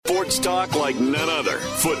Sports talk like none other.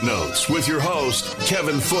 Footnotes with your host,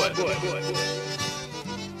 Kevin Foote.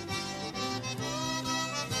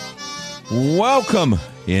 Welcome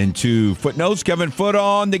into Footnotes. Kevin Foote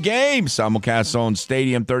on the game. Simulcast on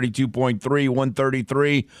Stadium 32.3,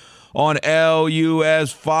 133 on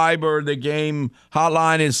LUS Fiber. The game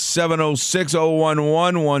hotline is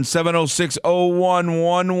 706-0111,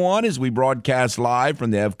 706-0111 as we broadcast live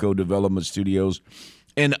from the EFCO Development Studios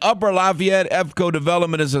in Upper Lafayette. EFCO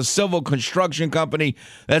Development is a civil construction company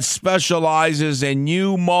that specializes in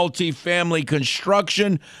new multifamily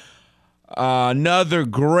construction. Another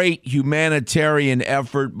great humanitarian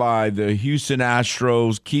effort by the Houston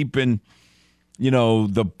Astros, keeping,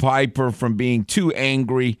 the Piper from being too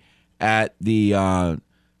angry at the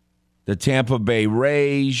Tampa Bay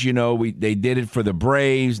Rays. They did it for the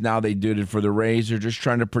Braves. Now they did it for the Rays. They're just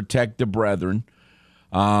trying to protect the brethren.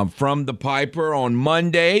 From the Piper on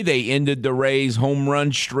Monday, they ended the Rays' home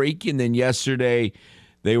run streak, and then yesterday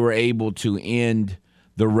they were able to end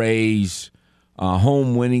the Rays'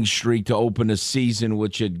 home winning streak to open the season,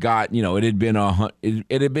 which had got, it had been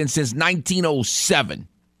since 1907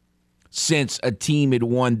 since a team had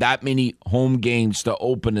won that many home games to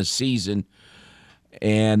open a season.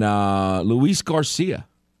 And Luis Garcia,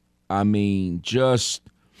 just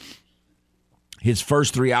his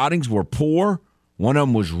first three outings were poor. One of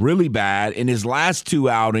them was really bad. In his last two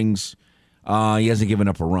outings, he hasn't given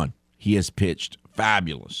up a run. He has pitched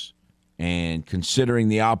fabulous. And considering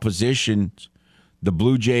the opposition, the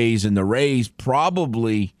Blue Jays and the Rays,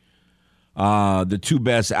 probably the two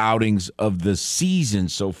best outings of the season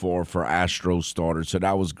so far for Astros starters. So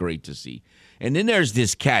that was great to see. And then there's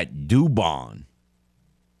this cat, Dubon.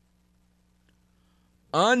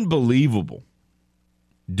 Unbelievable.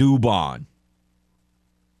 Dubon.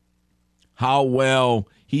 How well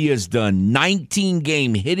he has done.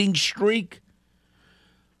 19-game hitting streak.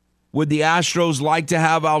 Would the Astros like to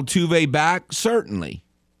have Altuve back? Certainly.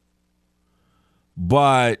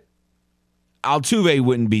 But Altuve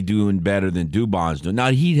wouldn't be doing better than Dubon's doing. Now,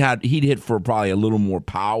 he'd hit for probably a little more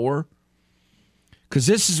power. Because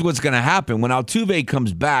this is what's going to happen. When Altuve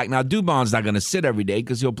comes back, now Dubon's not going to sit every day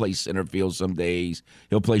because he'll play center field some days.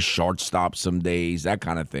 He'll play shortstop some days, that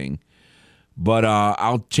kind of thing. But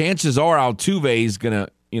chances are Altuve is going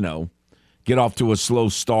to, get off to a slow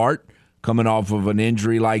start coming off of an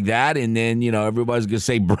injury like that. And then, everybody's going to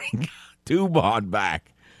say, bring Dubon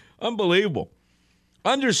back. Unbelievable.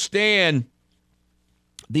 Understand,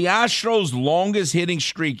 the Astros' longest hitting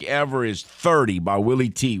streak ever is 30 by Willie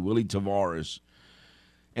Tavares.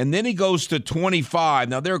 And then he goes to 25.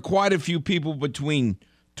 Now, there are quite a few people between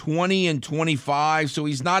 20 and 25, so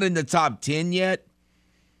he's not in the top 10 yet.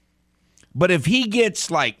 But if he gets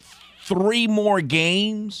like 3 more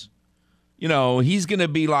games, he's going to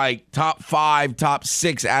be like top 5, top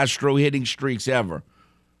 6 Astro hitting streaks ever.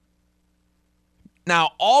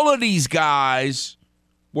 Now, all of these guys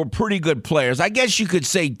were pretty good players. I guess you could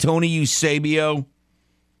say Tony Eusebio.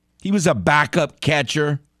 He was a backup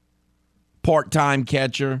catcher, part-time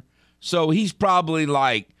catcher. So he's probably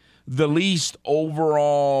like the least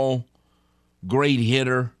overall great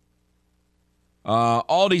hitter.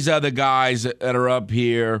 All these other guys that are up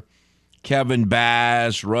here, Kevin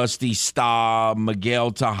Bass, Rusty Staub, Miguel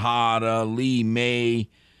Tejada, Lee May,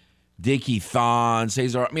 Dickie Thon,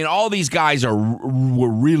 Cesar. All these guys were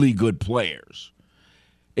really good players.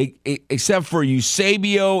 Except for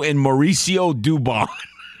Eusebio and Mauricio Dubon.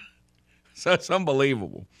 So it's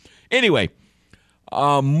unbelievable. Anyway, the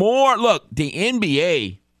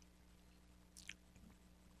NBA,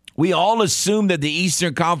 we all assumed that the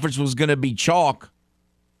Eastern Conference was going to be chalk.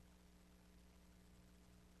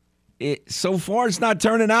 So far, it's not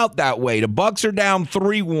turning out that way. The Bucks are down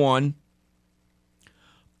 3-1.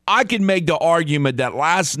 I can make the argument that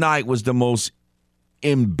last night was the most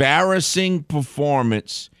embarrassing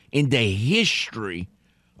performance in the history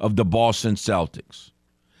of the Boston Celtics.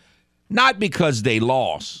 Not because they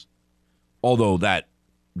lost, although that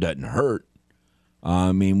doesn't hurt.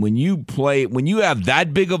 When you have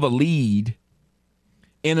that big of a lead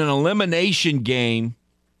in an elimination game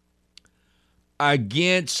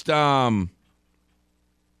against a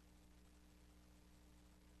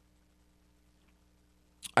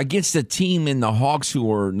team in the Hawks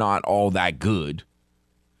who are not all that good.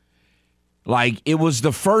 Like, it was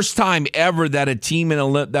the first time ever that a team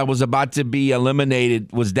that was about to be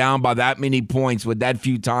eliminated was down by that many points with that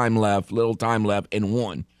little time left, and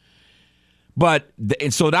won.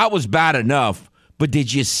 And so that was bad enough. But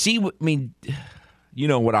did you see you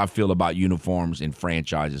know what I feel about uniforms in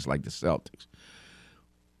franchises like the Celtics.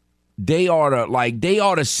 they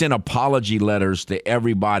ought to send apology letters to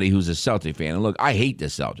everybody who's a Celtic fan. And look, I hate the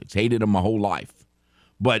Celtics, hated them my whole life,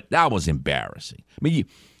 but that was embarrassing. I mean,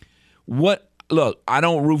 Look, I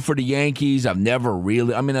don't root for the Yankees. I've never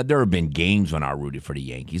really. I mean, there have been games when I rooted for the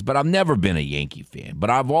Yankees, but I've never been a Yankee fan. But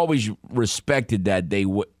I've always respected that they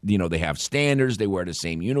have standards. They wear the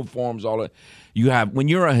same uniforms. All that. When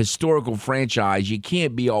you're a historical franchise, you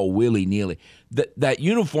can't be all willy-nilly. That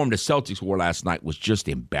uniform the Celtics wore last night was just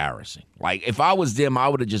embarrassing. Like, if I was them, I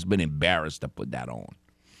would have just been embarrassed to put that on.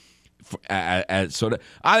 I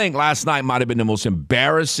think last night might have been the most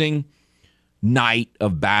embarrassing night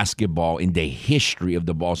of basketball in the history of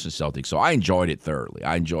the Boston Celtics. So I enjoyed it thoroughly.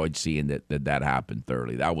 I enjoyed seeing that happen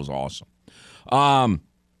thoroughly. That was awesome.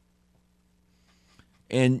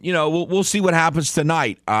 And, we'll see what happens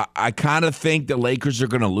tonight. I kind of think the Lakers are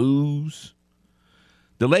going to lose.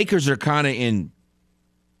 The Lakers are kind of in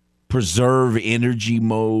preserve energy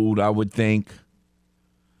mode, I would think.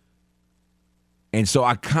 And so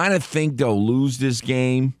I kind of think they'll lose this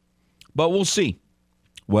game, but we'll see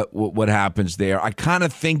what happens there. I kind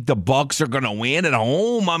of think the Bucks are going to win at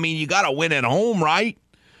home. I mean, you got to win at home, right?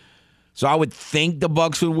 So I would think the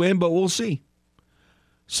Bucks would win, but we'll see.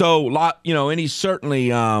 So,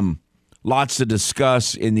 certainly lots to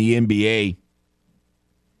discuss in the NBA.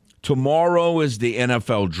 Tomorrow is the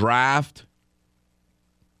NFL draft.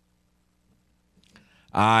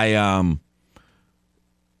 I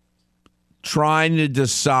trying to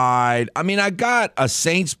decide. I mean, I got a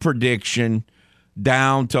Saints prediction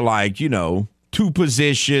down to 2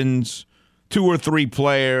 positions, 2 or 3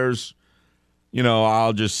 players.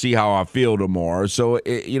 I'll just see how I feel tomorrow. So,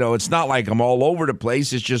 it's not like I'm all over the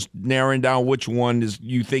place. It's just narrowing down which one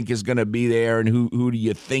you think is going to be there and who do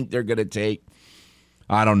you think they're going to take.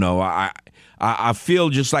 I don't know. I feel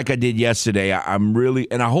just like I did yesterday. I'm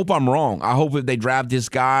really, and I hope I'm wrong. I hope if they draft this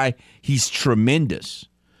guy, he's tremendous.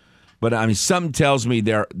 But, I mean, something tells me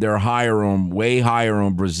they're way higher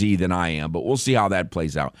on Brazil than I am. But we'll see how that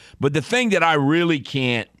plays out. But the thing that I really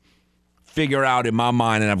can't figure out in my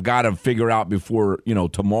mind, and I've got to figure out before,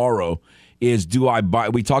 tomorrow, is do I buy –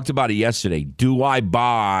 we talked about it yesterday. Do I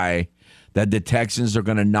buy that the Texans are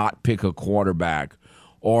going to not pick a quarterback?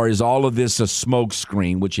 Or is all of this a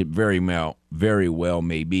smokescreen, which it very well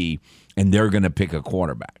may be, and they're going to pick a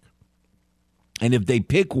quarterback? And if they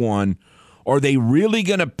pick one – are they really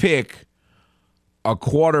going to pick a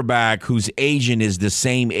quarterback whose agent is the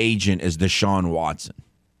same agent as Deshaun Watson?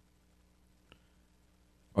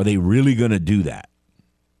 Are they really going to do that?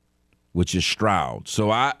 Which is Stroud. So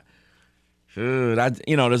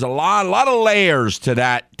there's a lot of layers to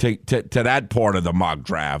that to that part of the mock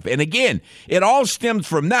draft. And again, it all stems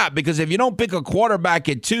from that, because if you don't pick a quarterback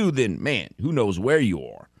at 2, then man, who knows where you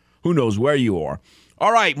are?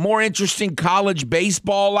 All right, more interesting college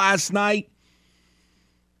baseball last night.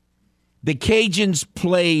 The Cajuns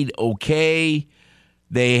played okay.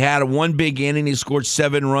 They had one big inning. They scored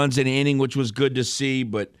 7 runs in an inning, which was good to see,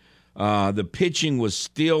 but the pitching was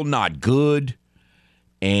still not good.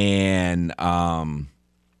 And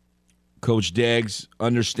Coach Deggs,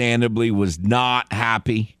 understandably, was not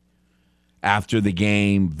happy after the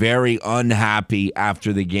game, very unhappy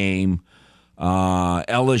after the game.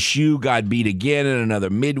 LSU got beat again in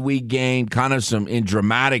another midweek game, kind of in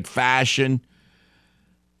dramatic fashion.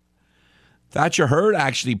 Thatcher Hurd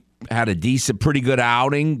actually had a pretty good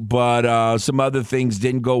outing, but some other things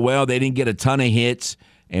didn't go well. They didn't get a ton of hits,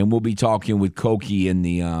 and we'll be talking with Koki in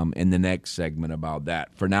the next segment about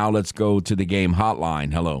that. For now, let's go to the game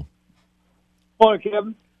hotline. Hello. Morning,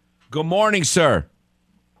 Kevin. Good morning, sir.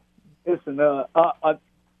 Listen, LSU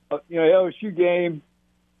game.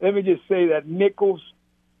 Let me just say that Nichols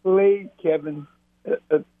played, Kevin.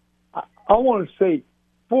 I want to say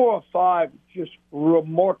 4 or 5 just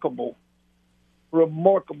remarkable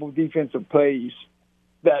defensive plays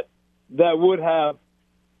that would have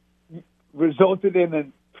resulted in a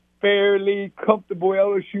fairly comfortable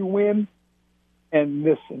LSU win. And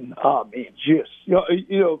listen, the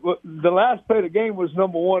last play of the game was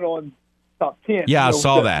number 1 on top 10. Yeah, I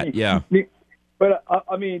saw that. Yeah, but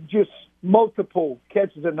just multiple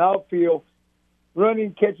catches in the outfield,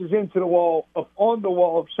 running catches into the wall, up on the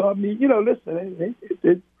wall. So listen,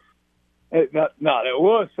 there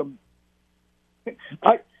was some.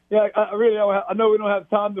 I really don't I know we don't have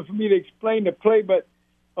time for me to explain the play, but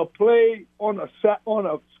a play on a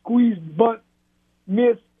squeezed bunt,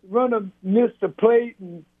 runner missed the plate,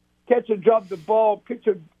 and catcher dropped the ball.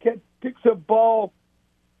 Pitcher picks up ball.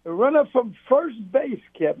 The runner from first base,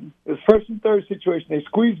 Kevin, is first and third situation. They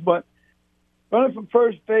squeeze bunt. Runner from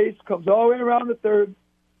first base comes all the way around the third.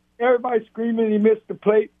 Everybody screaming he missed the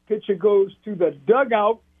plate. Pitcher goes to the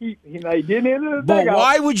dugout. He didn't enter the But dugout.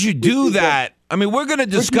 why would you do that? I mean, we're going to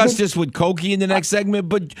discuss this with Koki in the next segment,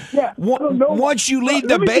 but Yeah, I don't know. once you leave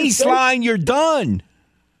the Let me just say- baseline, you're done.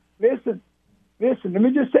 Listen. Let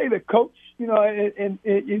me just say, the coach, and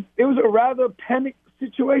it was a rather panicked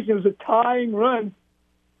situation. It was a tying run.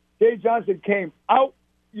 Jay Johnson came out.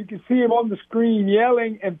 You can see him on the screen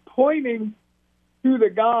yelling and pointing to the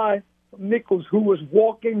guy from Nichols who was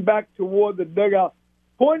walking back toward the dugout,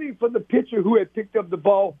 pointing for the pitcher who had picked up the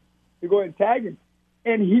ball to go and tag him.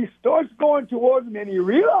 And he starts going towards him, and he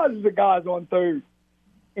realizes the guy's on third.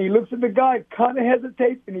 And he looks at the guy, kind of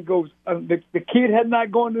hesitates, and he goes, the kid had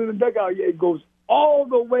not gone to the dugout yet. He goes all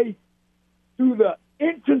the way to the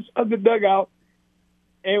entrance of the dugout.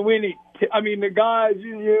 And when the guys,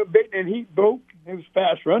 and he broke. It was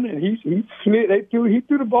fast running. He slid. He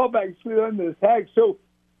threw the ball back, slid under the tag. So,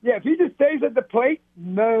 yeah, if he just stays at the plate,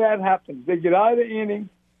 none of that happens. They get out of the inning,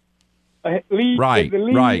 lead, Right, the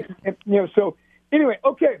lead, right. And, so anyway,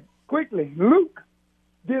 okay, quickly, Luke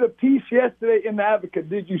did a piece yesterday in the Advocate.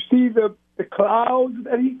 Did you see the clouds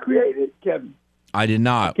that he created, Kevin? I did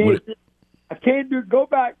not. I can't go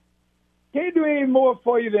back. Can't do any more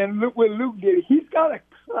for you than what Luke did. He's got a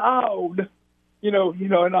cloud, in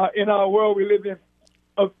our world we live in,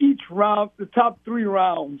 of each round, the top 3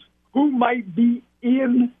 rounds, who might be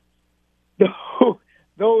in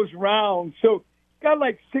those rounds. So got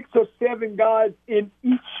like 6 or 7 guys in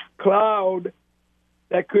each cloud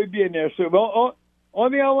that could be in there. So the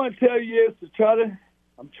only thing I want to tell you is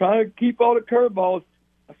I'm trying to keep all the curveballs.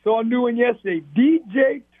 I saw a new one yesterday.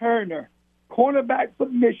 DJ Turner, cornerback for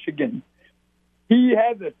Michigan. He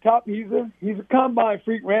had the top. He's a combine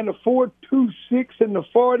freak. Ran the 4.26 in the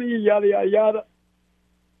 40. Yada yada yada.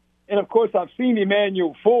 And of course, I've seen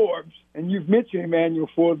Emmanuel Forbes, and you've mentioned Emmanuel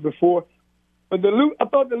Forbes before. But I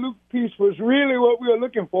thought the Luke piece was really what we were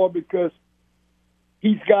looking for, because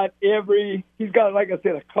he's got like I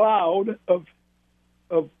said, a cloud of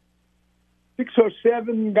 6 or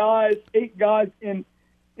 7 guys, 8 guys in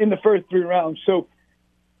the first 3 rounds. So,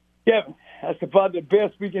 Kevin, that's about the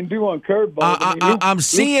best we can do on curveball. I'm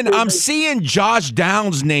seeing Josh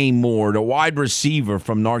Downs' name more, the wide receiver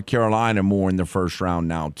from North Carolina, more in the first round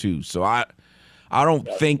now too. So I don't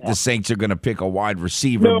think the Saints are going to pick a wide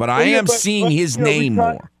receiver, but I am seeing his name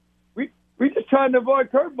more. We just trying to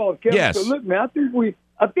avoid curveballs, Kevin. Yes. So look, man, I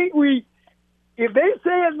think we, if they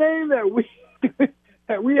say a name that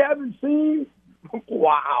we haven't seen,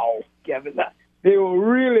 wow, Kevin, there will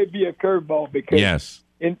really be a curveball, because Yes.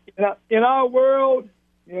 In our world,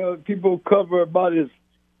 people cover about as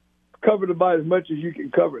much as you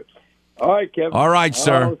can cover it. All right, Kevin. All right,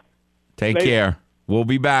 sir. Take later. care. We'll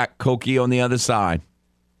be back. Koki on the other side.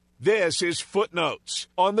 This is Footnotes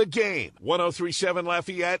on the Game. 103.7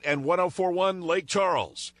 Lafayette and 104.1 Lake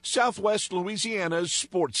Charles, Southwest Louisiana's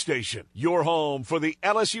sports station. Your home for the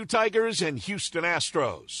LSU Tigers and Houston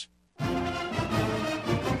Astros.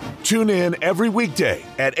 Tune in every weekday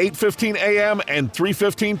at 8:15 a.m. and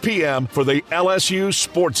 3:15 p.m. for the LSU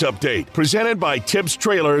Sports Update, presented by Tibbs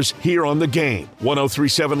Trailers here on the Game.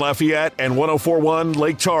 103.7 Lafayette and 104.1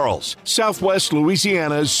 Lake Charles, Southwest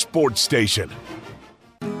Louisiana's sports station.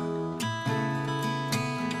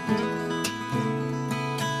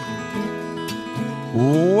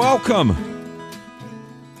 Welcome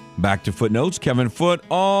back to Footnotes. Kevin Foote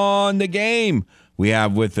on the Game. We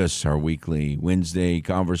have with us our weekly Wednesday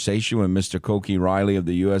conversation with Mr. Koki Riley of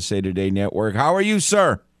the USA Today Network. How are you,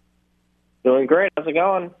 sir? Doing great. How's it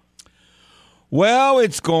going? Well,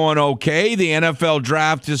 it's going okay. The NFL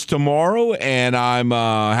draft is tomorrow, and I'm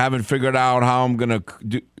haven't figured out how I'm going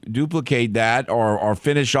to duplicate that or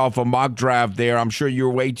finish off a mock draft there. I'm sure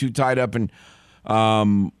you're way too tied up in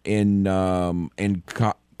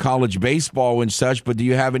college baseball and such, but do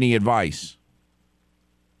you have any advice?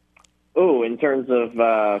 Oh, in terms of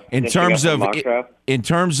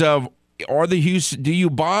or the Houston, do you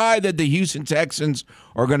buy that the Houston Texans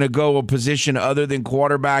are going to go a position other than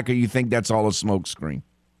quarterback, or you think that's all a smokescreen?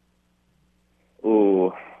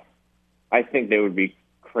 Ooh, I think they would be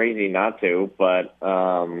crazy not to, but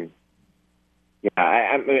I'm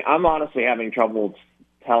honestly having trouble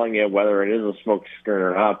telling you whether it is a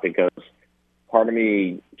smokescreen or not, because part of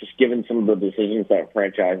me, just given some of the decisions that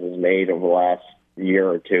franchise has made over the last year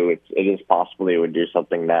or two, it is possible they would do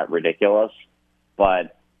something that ridiculous,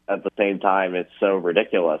 but at the same time, it's so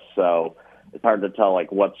ridiculous. So it's hard to tell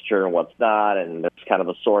like what's true and what's not, and there's kind of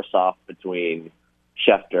a source-off between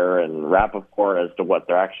Schefter and Rappaport as to what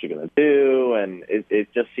they're actually going to do, and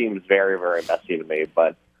it just seems very, very messy to me.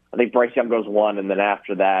 But I think Bryce Young goes 1, and then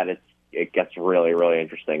after that, it gets really, really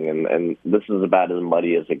interesting, and this is about as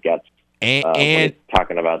muddy as it gets and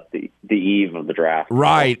talking about the eve of the draft.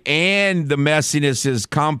 Right, and the messiness is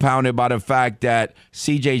compounded by the fact that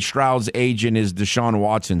C.J. Stroud's agent is Deshaun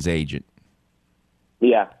Watson's agent.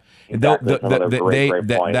 Yeah, exactly.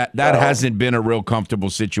 That hasn't been a real comfortable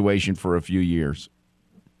situation for a few years.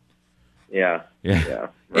 Yeah.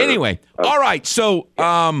 Anyway, all right. So,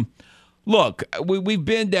 look, we've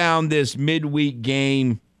been down this midweek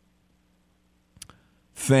game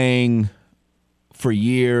thing for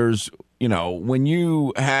years. You know, when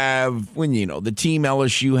the team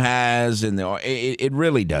LSU has, and it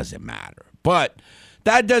really doesn't matter. But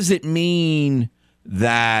that doesn't mean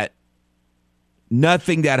that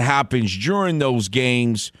nothing that happens during those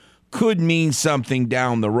games could mean something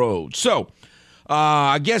down the road. So,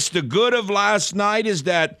 I guess the good of last night is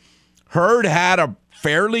that Hurd had a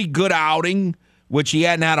fairly good outing, which he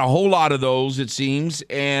hadn't had a whole lot of those, it seems,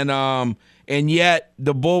 and yet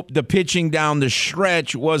the pitching down the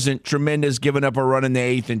stretch wasn't tremendous, giving up a run in the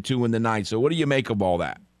 8th and 2 in the 9th. So what do you make of all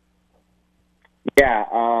that? Yeah,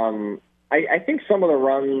 I think some of the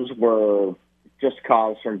runs were just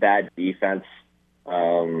caused from bad defense.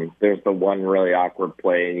 There's the one really awkward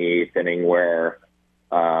play in the 8th inning where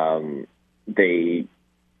they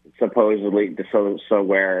supposedly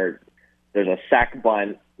where there's a sac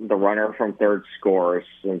bunt, the runner from third scores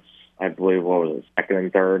since I believe second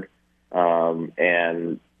and third,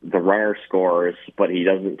 and the runner scores, but he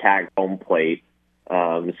doesn't tag home plate,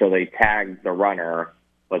 so they tag the runner,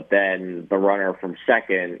 but then the runner from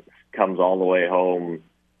second comes all the way home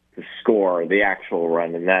to score the actual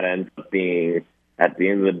run, and that ends up being, at the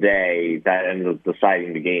end of the day, that ends up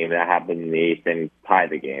deciding the game. That happened in the 8th and tied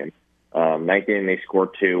the game. 9th inning, they scored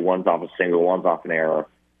 2. One's off a single, one's off an error.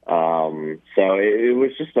 So it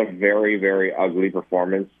was just a very, very ugly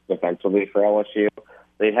performance defensively for LSU.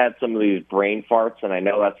 They had some of these brain farts, and I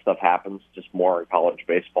know that stuff happens just more in college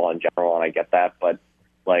baseball in general, and I get that. But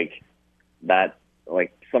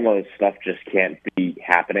some of this stuff just can't be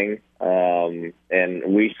happening. And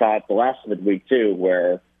we saw it the last midweek too,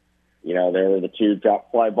 where there were the 2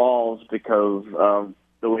 drop fly balls because of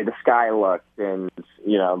the way the sky looked, and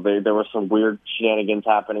there were some weird shenanigans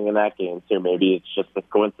happening in that game too. Maybe it's just a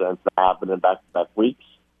coincidence that happened in back-to-back weeks,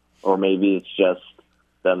 or maybe it's just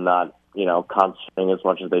them not concentrating as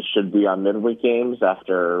much as they should be on midweek games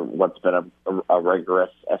after what's been a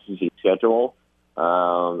rigorous SEC schedule.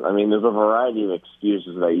 There's a variety of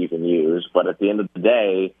excuses that you can use, but at the end of the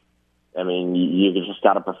day, you just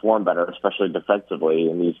got to perform better, especially defensively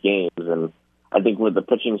in these games. And I think with the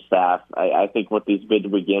pitching staff, I think what these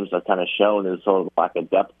midweek games have kind of shown is sort of the lack of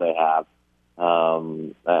depth they have. I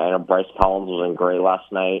know Bryce Collins wasn't great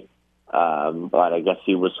last night, but I guess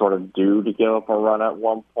he was sort of due to give up a run at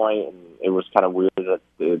one point, and it was kind of weird that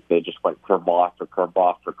they just went curveball after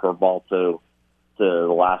curveball after curveball to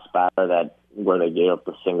the last batter where they gave up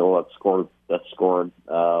the single ended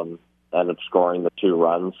up scoring the 2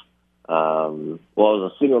 runs. It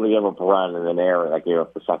was a single that gave up a run and an error that gave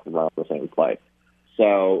up the second run on the same play.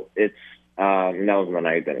 So it's that was in the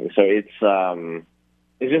 9th inning. So it's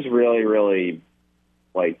just really, really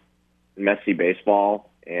messy baseball,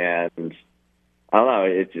 and I don't know.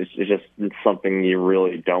 It's something you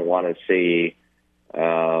really don't want to see,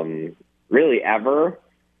 really ever,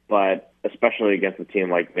 but especially against a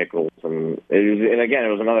team like Nichols. And again,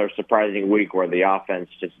 it was another surprising week where the offense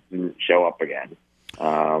just didn't show up again.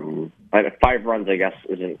 5 runs, I guess,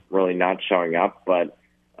 isn't really not showing up, but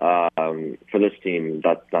for this team,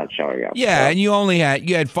 that's not showing up. Yeah, so. And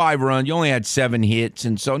you had 5 runs, you only had 7 hits,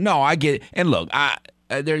 and so no, I get it. And look, I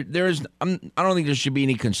don't think there should be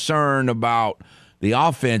any concern about the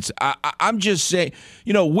offense. I'm just saying,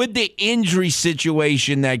 with the injury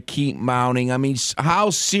situation that keep mounting,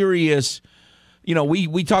 how serious.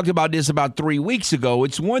 We talked about this about 3 weeks ago.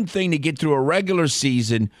 It's one thing to get through a regular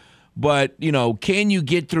season, but, can you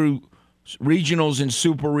get through regionals and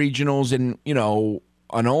super regionals and,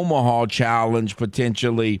 an Omaha challenge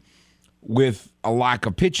potentially with a lack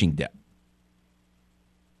of pitching depth?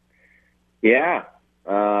 Yeah,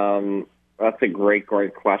 that's a great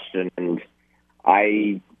question. And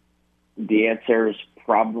the answer is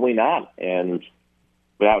probably not. And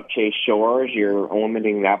without Chase Shores, you're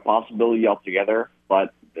eliminating that possibility altogether.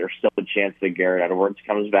 But there's still a chance that Garrett Edwards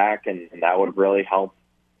comes back, and that would really help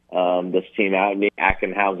this team out. Nate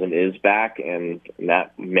Ackenhausen is back, and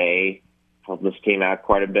that may help this team out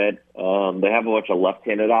quite a bit. They have a bunch of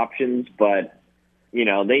left-handed options, but,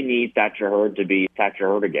 they need Thatcher Hurd to be Thatcher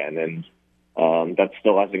Hurd again. And that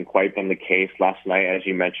still hasn't quite been the case. Last night, as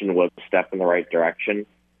you mentioned, was a step in the right direction.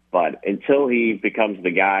 But until he becomes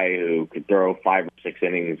the guy who could throw 5 or 6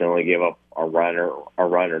 innings and only give up a run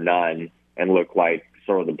or none and look like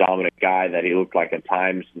sort of the dominant guy that he looked like at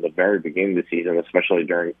times in the very beginning of the season, especially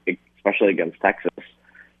against Texas,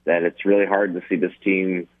 that it's really hard to see this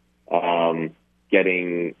team winning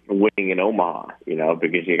in Omaha,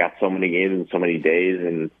 because you got so many games in so many days,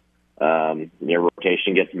 and your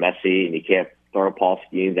rotation gets messy, and you can't throw Paul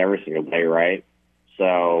Skeens every single day, right?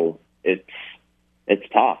 So it's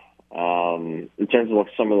tough. In terms of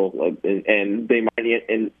some of the, and they might,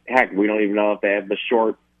 and heck, we don't even know if they have the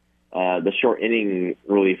short inning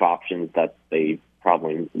relief options that they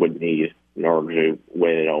probably would need in order to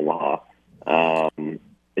win in Omaha.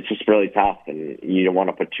 It's just really tough, and you don't want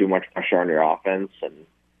to put too much pressure on your offense, and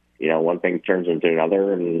one thing turns into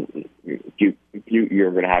another, and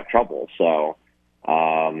you're going to have trouble. So,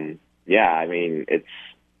 they're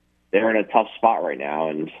in a tough spot right now,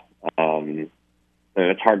 and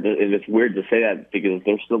it's hard and it's weird to say that because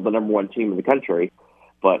they're still the number one team in the country.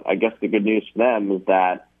 But I guess the good news for them is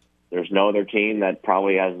that there's no other team that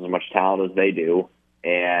probably has as much talent as they do,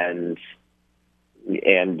 and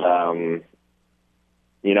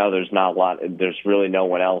there's not a lot. There's really no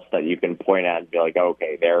one else that you can point at and be like,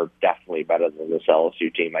 okay, they're definitely better than this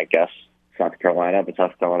LSU team. I guess South Carolina, but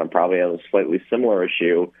South Carolina probably has a slightly similar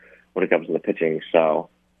issue when it comes to the pitching. So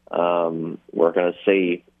we're going to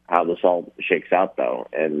see how this all shakes out, though.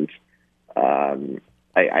 And I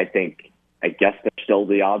guess they're still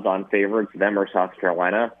the odds-on favorites, them or South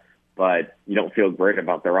Carolina, but you don't feel great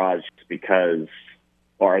about their odds just because,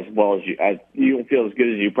 or as well as you don't feel as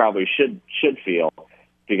good as you probably should feel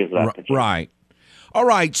because of that pitching. Right. All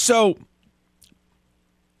right. So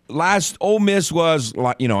last Ole Miss was,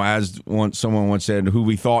 as someone once said, who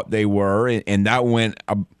we thought they were, and that went,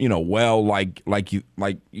 well, like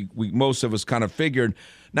most of us kind of figured.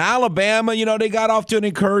 Now Alabama, they got off to an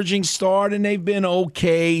encouraging start, and they've been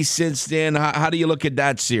okay since then. How do you look at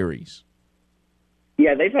that series?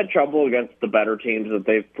 Yeah, they've had trouble against the better teams that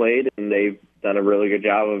they've played, and they've done a really good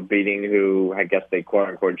job of beating who I guess they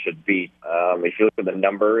quote-unquote should beat. If you look at the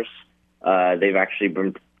numbers, they've actually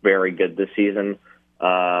been very good this season. What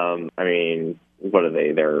are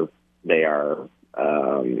they?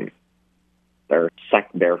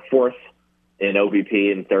 They're fourth in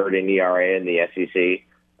OBP and third in ERA in the SEC,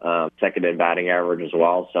 second in batting average as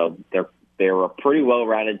well. So they're a pretty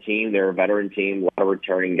well-rounded team. They're a veteran team, a lot of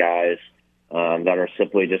returning guys that are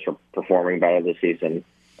simply just performing better this season.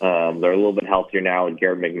 They're a little bit healthier now with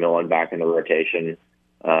Garrett McMillan back in the rotation.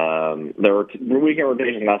 Their weekend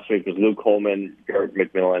rotation last week was Luke Coleman, Garrett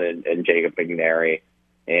McMillan, and Jacob Ignary.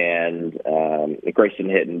 And Grayson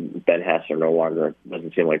Hitt and Ben Hess are no longer,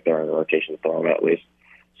 doesn't seem like they're in the rotation for them at least.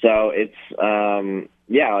 So it's,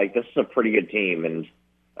 this is a pretty good team, and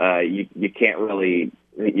you can't really,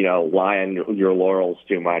 lie on your laurels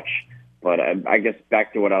too much. But I guess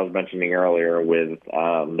back to what I was mentioning earlier with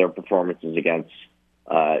their performances against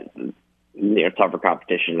tougher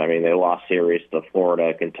competition. They lost series to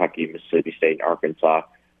Florida, Kentucky, Mississippi State, and Arkansas.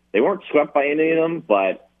 They weren't swept by any of them,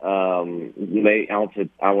 but I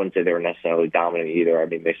wouldn't say they were necessarily dominant either.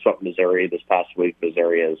 They swept Missouri this past week.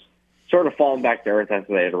 Missouri has sort of fallen back to earth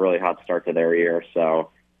after they had a really hot start to their year.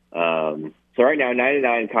 So right now,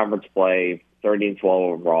 99 conference play, 30-12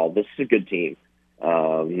 overall. This is a good team.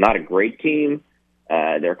 Not a great team.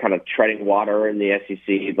 They're kind of treading water in the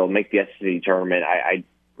SEC. They'll make the SEC tournament.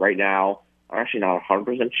 Right now, I'm actually not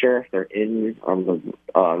 100% sure if they're in on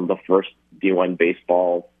the first D1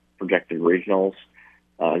 baseball projected regionals,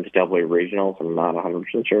 NCAA regionals. I'm not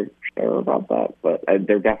 100% sure about that, but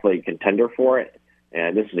they're definitely a contender for it.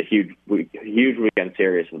 And this is a huge weekend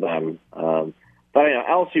series for them. But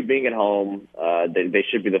LSU being at home, they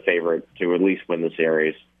should be the favorite to at least win the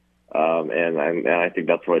series. And I think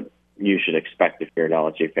that's what you should expect if you're an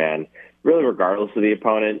LSU fan, really regardless of the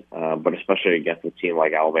opponent, but especially against a team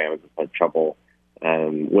like Alabama that's had trouble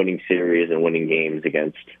winning series and winning games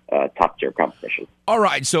against top-tier competition. All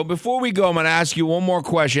right, so before we go, I'm going to ask you one more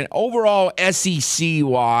question. Overall,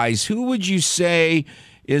 SEC-wise, who would you say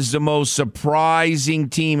is the most surprising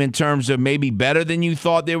team in terms of maybe better than you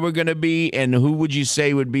thought they were going to be, and who would you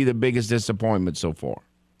say would be the biggest disappointment so far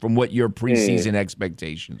from what your preseason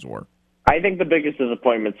expectations were? I think the biggest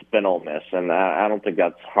disappointment's been Ole Miss, and I don't think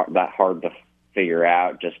that's that hard to figure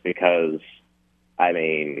out just because,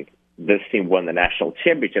 this team won the national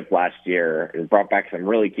championship last year and brought back some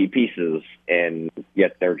really key pieces, and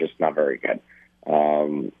yet they're just not very good.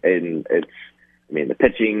 And the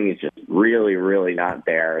pitching is just really, really not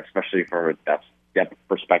there, especially from a depth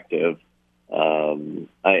perspective. And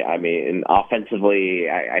offensively,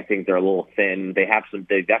 I think they're a little thin. They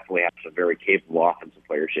definitely have some very capable offensive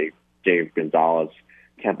players. Dave Gonzalez,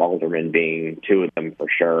 Kemp Alderman being two of them for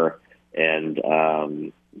sure. And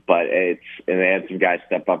but and they had some guys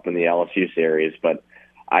step up in the LSU series, but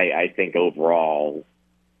I think overall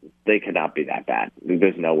they could not be that bad.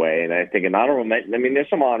 There's no way. And I think an honorable mention, I mean, there's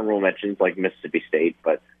some honorable mentions like Mississippi State,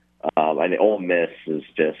 but and Ole Miss has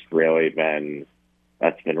just really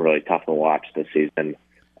that's been really tough to watch this season.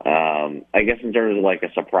 I guess in terms of like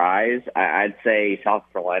a surprise, I'd say South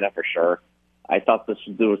Carolina for sure. I thought this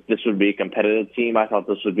would be a competitive team. I thought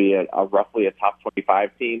this would be a roughly a top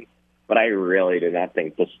 25 team, but I really did not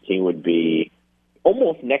think this team would be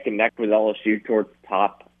almost neck and neck with LSU towards the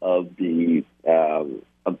top of the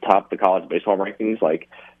college baseball rankings. Like,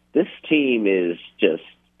 this team is just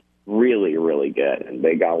really, really good, and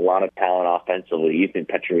they got a lot of talent offensively. Ethan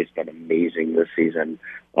Petrier's been amazing this season.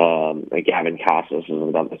 And Gavin Casas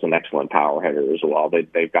is an excellent power hitter as well.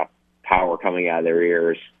 They've got power coming out of their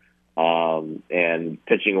ears, and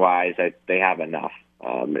pitching wise, they have enough.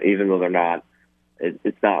 Even though they're not,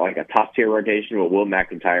 it's not like a top tier rotation. But Will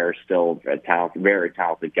McIntyre is still a very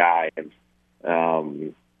talented guy, and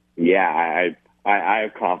I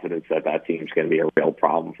have confidence that team's going to be a real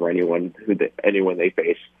problem for anyone they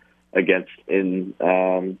face against in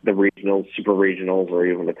the regionals, super regionals, or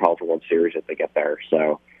even the College World Series if they get there.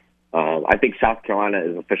 So I think South Carolina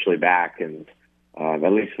is officially back, and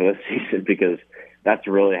at least for this season, because that's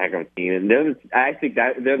really a heck of a team. And I think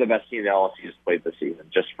that they're the best team that LSU has played this season,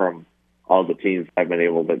 just from all the teams I've been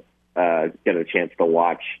able to get a chance to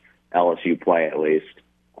watch LSU play at least.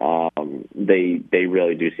 They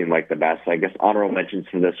really do seem like the best. I guess honorable mentions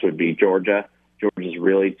for this would be Georgia. Georgia's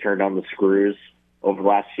really turned on the screws over the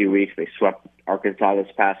last few weeks. They swept Arkansas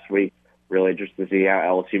this past week. Really interested to see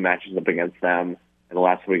how LSU matches up against them in the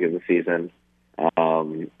last week of the season.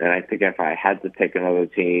 And I think if I had to pick another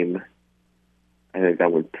team, I think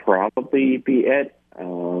that would probably be it.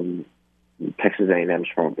 Texas A&M's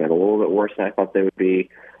probably been a little bit worse than I thought they would be.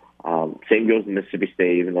 Same goes to Mississippi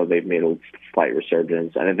State, even though they've made a slight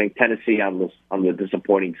resurgence. And I think Tennessee on the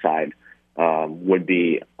disappointing side would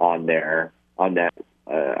be on that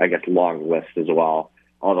long list as well.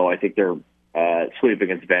 Although I think their sweep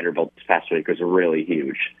against Vanderbilt this past week was really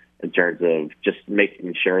huge in terms of just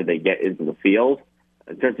making sure they get into the field.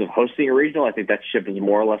 In terms of hosting a regional, I think that ship is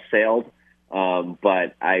more or less sailed.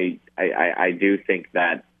 But I do think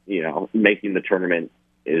that, making the tournament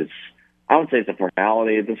is, I would say it's a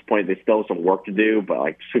formality at this point. They still have some work to do, but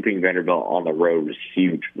like sweeping Vanderbilt on the road is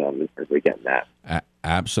huge for them in terms of getting that.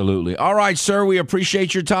 Absolutely. All right, sir. We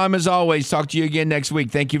appreciate your time as always. Talk to you again next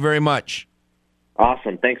week. Thank you very much.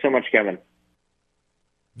 Awesome. Thanks so much, Kevin.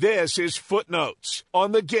 This is Footnotes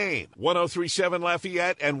on the Game. 103.7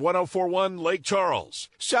 Lafayette and 104.1 Lake Charles,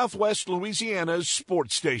 Southwest Louisiana's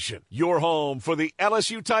sports station. Your home for the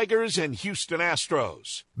LSU Tigers and Houston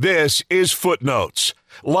Astros. This is Footnotes,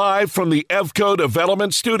 live from the EVCO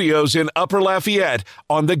Development Studios in Upper Lafayette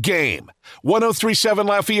on the Game. 103.7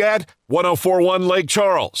 Lafayette, 104.1 Lake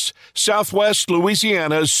Charles, Southwest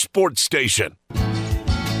Louisiana's sports station.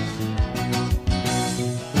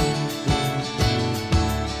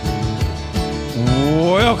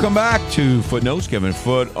 Welcome back to Footnotes. Kevin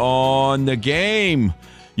Foote on the Game.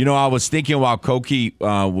 I was thinking while Koki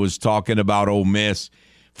was talking about Ole Miss,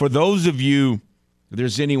 for those of you, if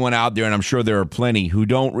there's anyone out there, and I'm sure there are plenty, who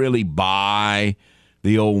don't really buy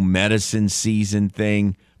the old medicine season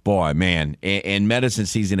thing, boy, man, and medicine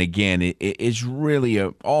season, again, it's really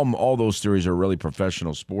all those theories are really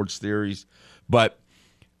professional sports theories, but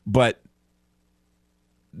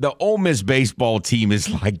the Ole Miss baseball team is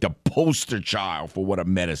like the poster child for what a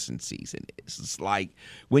medicine season is. It's like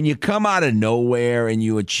when you come out of nowhere and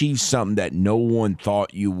you achieve something that no one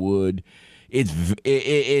thought you would.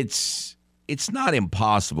 It's not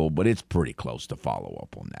impossible, but it's pretty close to follow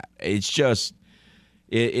up on that. It's just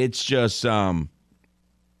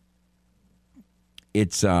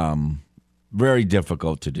very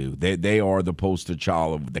difficult to do. They are the poster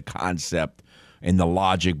child of the concept and the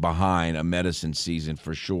logic behind a medicine season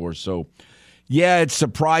for sure. So, yeah, it's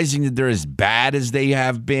surprising that they're as bad as they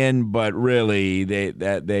have been, but really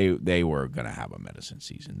they were going to have a medicine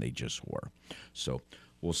season. They just were. So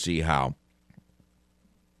we'll see how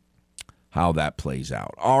that plays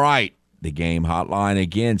out. All right, the Game hotline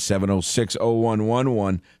again,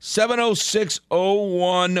 706-0111,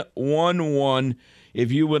 706-0111.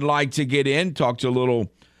 If you would like to get in, talk to a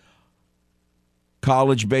little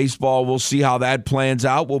college baseball. We'll see how that plans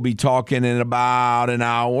out. We'll be talking in about an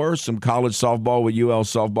hour. Some college softball with UL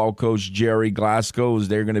softball coach Jerry Glasgow, as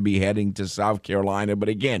they're going to be heading to South Carolina. But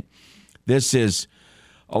again, this is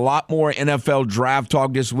a lot more NFL draft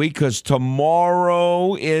talk this week because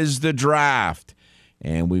tomorrow is the draft.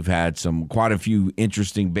 And we've had quite a few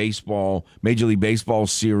interesting Major League Baseball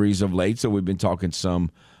series of late, so we've been talking some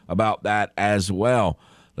about that as well.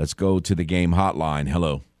 Let's go to the game hotline.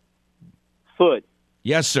 Hello. Foot.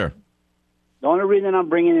 Yes, sir. The only reason I'm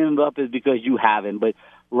bringing him up is because you have him. But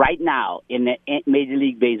right now in the Major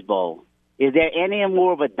League Baseball, is there any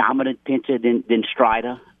more of a dominant pitcher than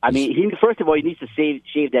Strider? I mean, first of all, he needs to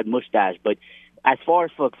shave that mustache. But as far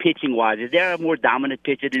as for pitching-wise, is there a more dominant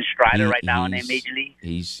pitcher than Strider right now in the Major League?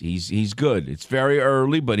 He's good. It's very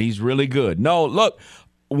early, but he's really good. No, look,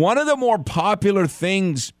 one of the more popular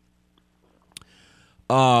things,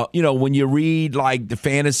 when you read like the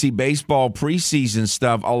fantasy baseball preseason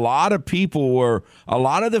stuff, a lot of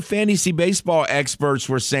the fantasy baseball experts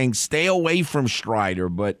were saying stay away from Strider,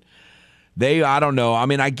 but I don't know. I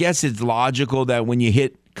mean, I guess it's logical that when you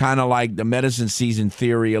hit kind of like the medicine season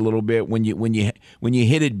theory a little bit, when you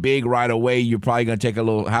hit it big right away, you're probably going to take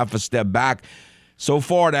half a step back. So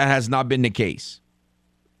far, that has not been the case.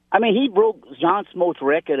 I mean, he broke John Smoltz's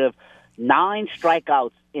record of 9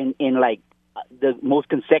 strikeouts in like the most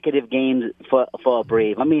consecutive games for a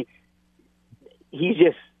Brave. I mean, he's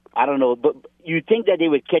just, I don't know, but you'd think that they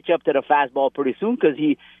would catch up to the fastball pretty soon because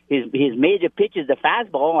his major pitch is the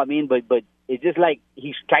fastball. I mean, but it's just like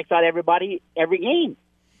he strikes out everybody every game.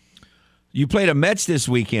 You played the Mets this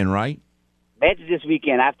weekend, right? Mets this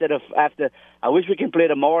weekend. After I wish we can play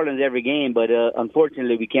the Marlins every game, but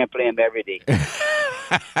unfortunately we can't play them every day.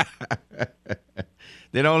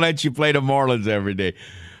 They don't let you play the Marlins every day.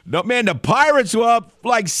 No, man, the Pirates were up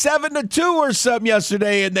like 7-2 or something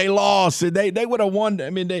yesterday, and they lost. And they would have won. I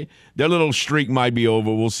mean, their little streak might be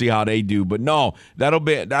over. We'll see how they do. But no, that'll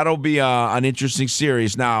be an interesting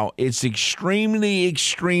series. Now, it's extremely,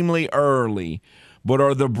 extremely early. But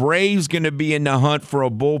are the Braves going to be in the hunt for a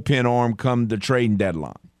bullpen arm come the trading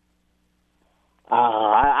deadline?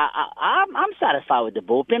 I'm satisfied with the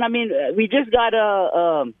bullpen. I mean, we just got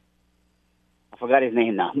I forgot his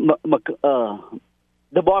name now.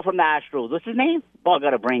 The ball from the Astros. What's his name? Ball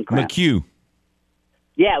got a brain cramp. McHugh.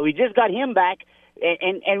 Yeah, we just got him back,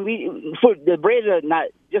 and we for the Braves are not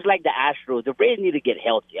just like the Astros. The Braves need to get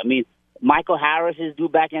healthy. I mean, Michael Harris is due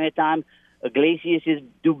back anytime. Iglesias is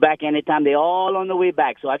due back anytime. They're all on the way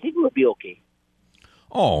back, so I think we'll be okay.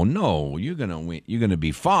 Oh no, you're gonna win. You're gonna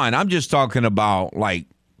be fine. I'm just talking about like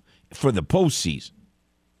for the postseason.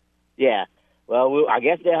 Yeah. Well, I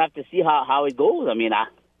guess they'll have to see how it goes. I mean, I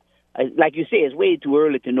like you say, it's way too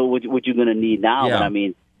early to know what you're going to need now. Yeah. But I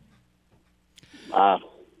mean,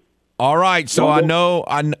 all right. So I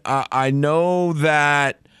know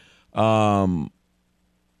that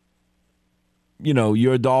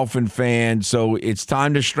you're a Dolphin fan, so it's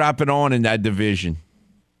time to strap it on in that division.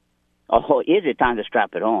 Oh, is it time to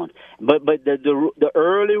strap it on? But the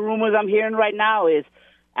early rumors I'm hearing right now is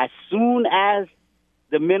as soon as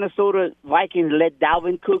the Minnesota Vikings let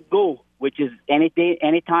Dalvin Cook go, which is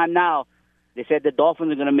anytime now, they said the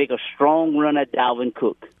Dolphins are going to make a strong run at Dalvin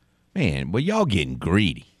Cook. Man, well, y'all getting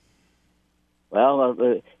greedy. Well,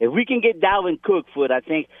 if we can get Dalvin Cook, I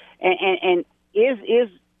think, and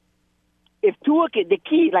if Tua can, the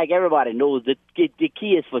key, like everybody knows, the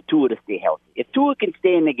key is for Tua to stay healthy. If Tua can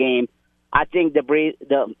stay in the game, I think the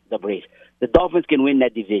Dolphins can win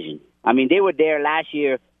that division. I mean, they were there last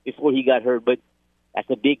year before he got hurt, but that's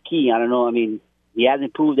a big key. I don't know. I mean, he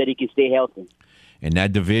hasn't proved that he can stay healthy. And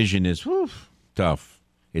that division is tough.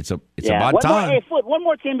 It's about time. One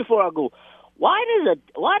more thing before I go. Why does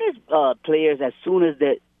players, as soon as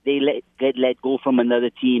they get let go from another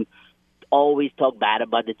team, always talk bad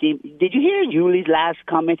about the team? Did you hear Yuli's last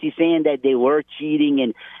comments? He's saying that they were cheating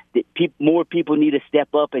and that more people need to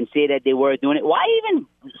step up and say that they were doing it. Why even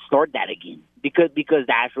start that again? Because the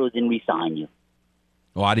Astros didn't re-sign you.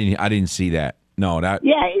 Oh, I didn't see that. No, that.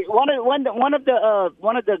 Yeah, one of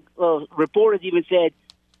the reporters even said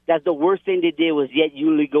that the worst thing they did was let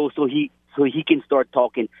Yuli go so he can start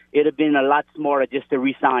talking. It'd have been a lot smarter just to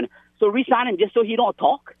re-sign. So re-sign him just so he don't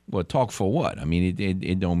talk. Well, talk for what? I mean,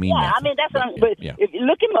 it don't mean nothing. Yeah, I mean that's what but if you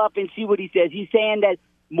look him up and see what he says. He's saying that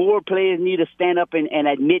more players need to stand up and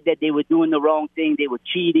admit that they were doing the wrong thing, they were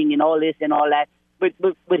cheating and all this and all that.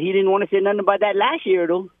 But he didn't want to say nothing about that last year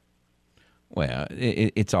though. Well,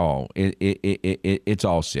 it's all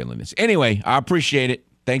silliness. Anyway, I appreciate it.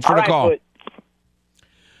 Thanks for the call. But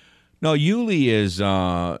no, Yuli is.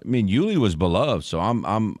 Yuli was beloved, so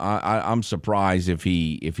I'm surprised if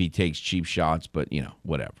he takes cheap shots. But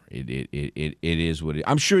whatever. It is what it.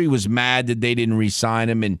 I'm sure he was mad that they didn't re-sign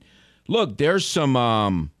him. And look, there are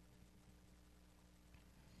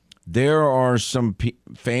some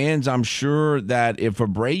fans. I'm sure that if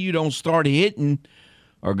Abreu don't start hitting,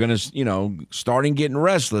 are going to, starting getting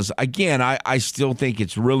restless. Again, I still think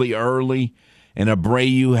it's really early, and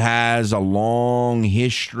Abreu has a long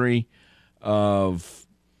history of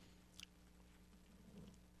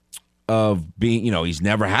being, he's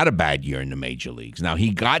never had a bad year in the major leagues. Now,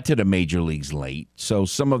 he got to the major leagues late, so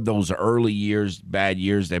some of those early years, bad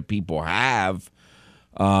years that people have,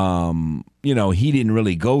 he didn't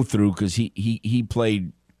really go through because he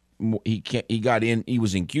played. He got in. He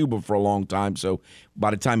was in Cuba for a long time, so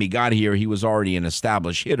by the time he got here, he was already an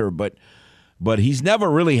established hitter. But he's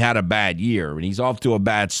never really had a bad year, and he's off to a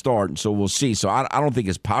bad start. And so we'll see. So I don't think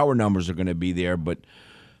his power numbers are going to be there, but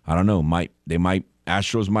I don't know.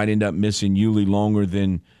 Astros might end up missing Yuli longer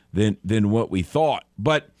than what we thought.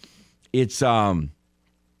 But it's I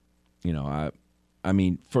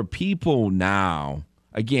mean, for people now.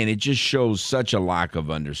 Again, it just shows such a lack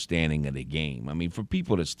of understanding of the game. I mean, for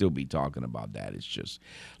people to still be talking about that, it's just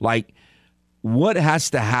like, what has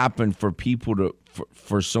to happen for people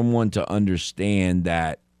for someone to understand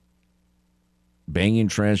that banging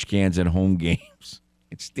trash cans at home games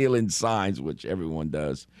and stealing signs, which everyone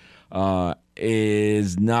does,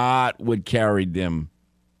 is not what carried them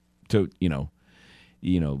to,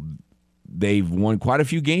 they've won quite a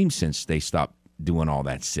few games since they stopped doing all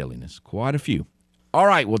that silliness. Quite a few. All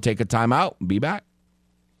right, we'll take a timeout and be back.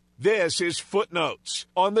 This is Footnotes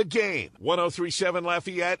on the Game. 103.7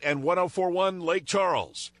 Lafayette and 104.1 Lake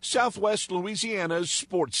Charles, Southwest Louisiana's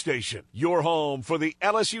sports station. Your home for the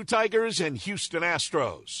LSU Tigers and Houston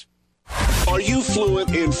Astros. Are you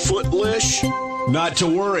fluent in Footlish? Not to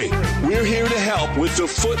worry. We're here to help with the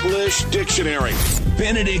Footlish Dictionary.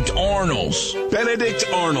 Benedict Arnolds. Benedict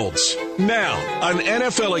Arnolds. Now, an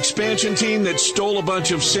NFL expansion team that stole a bunch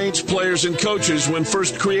of Saints players and coaches when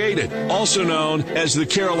first created, also known as the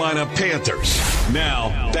Carolina Panthers.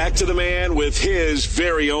 Now, back to the man with his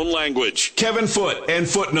very own language. Kevin Foote and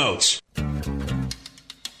Footnotes.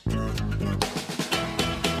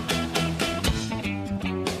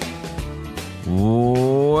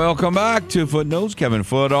 Welcome back to Footnotes. Kevin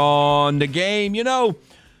Foote on the Game.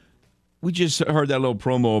 We just heard that little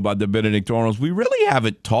promo about the Benedict Arnolds. We really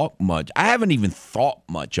haven't talked much. I haven't even thought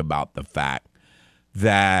much about the fact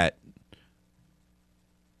that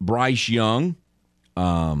Bryce Young,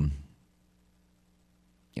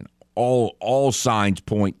 all signs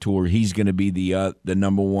point toward he's going to be the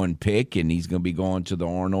number one pick, and he's going to be going to the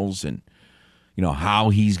Arnolds, and how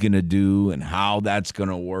he's going to do and how that's going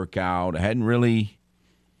to work out. That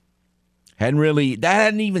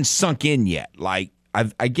hadn't even sunk in yet. Like,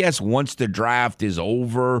 I guess once the draft is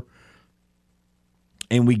over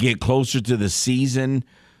and we get closer to the season,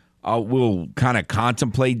 we'll kind of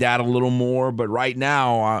contemplate that a little more. But right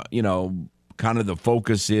now, kind of the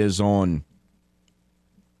focus is on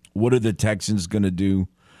what are the Texans going to do.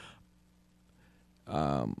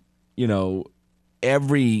 Not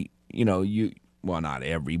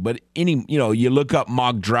every, but any, you look up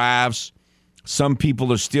mock drafts. Some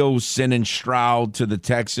people are still sending Stroud to the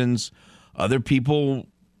Texans. Other people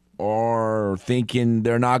are thinking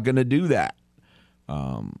they're not going to do that.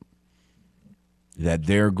 That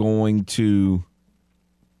they're going to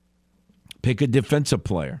pick a defensive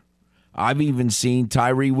player. I've even seen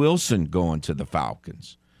Tyree Wilson going to the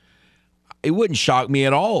Falcons. It wouldn't shock me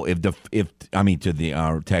at all to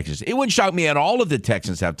the Texans. It wouldn't shock me at all if the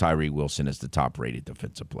Texans have Tyree Wilson as the top-rated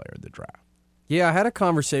defensive player of the draft. Yeah, I had a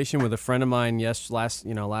conversation with a friend of mine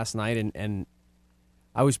last night, and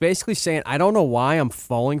I was basically saying I don't know why I'm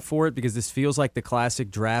falling for it, because this feels like the classic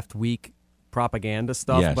draft week propaganda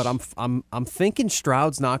stuff. Yes. But I'm thinking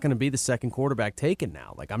Stroud's not going to be the second quarterback taken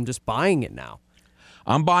now. Like, I'm just buying it now.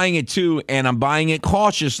 I'm buying it too, and I'm buying it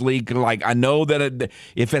cautiously. Like, I know that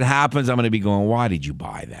if it happens, I'm going to be going, "Why did you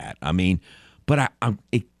buy that?" I mean, but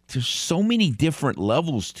there's so many different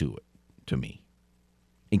levels to it, to me,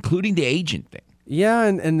 including the agent thing. Yeah,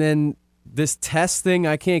 and then this test thing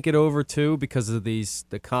I can't get over too, because of the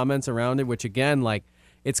comments around it, which again, like,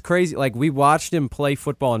 it's crazy. Like, we watched him play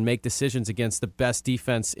football and make decisions against the best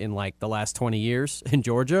defense in like the last 20 years in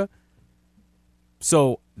Georgia.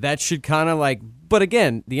 So that should kind of like, but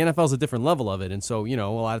again, the NFL is a different level of it. And so, a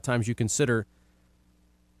lot of times you consider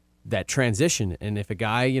that transition. And if a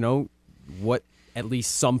guy, what at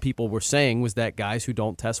least some people were saying was that guys who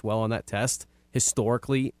don't test well on that test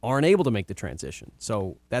historically aren't able to make the transition.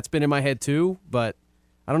 So that's been in my head too, but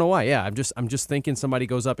I don't know why. Yeah, I'm just thinking somebody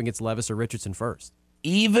goes up and gets Levis or Richardson first.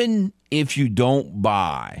 Even if you don't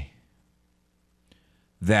buy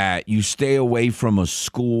that you stay away from a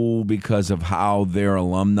school because of how their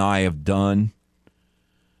alumni have done.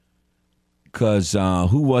 Because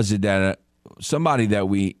who was it that somebody that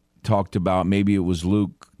we talked about, maybe it was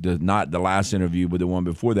Luke, not the last interview, but the one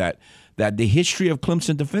before that the history of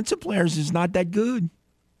Clemson defensive players is not that good.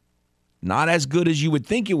 Not as good as you would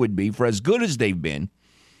think it would be for as good as they've been.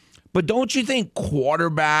 But don't you think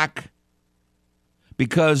quarterback,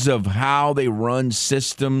 because of how they run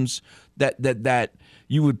systems, that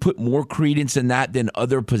you would put more credence in that than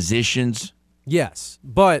other positions? Yes,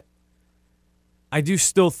 but I do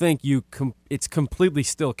still think it's completely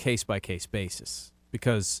still case-by-case basis,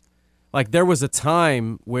 because like there was a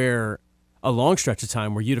long stretch of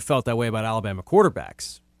time where you'd have felt that way about Alabama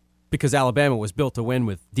quarterbacks, because Alabama was built to win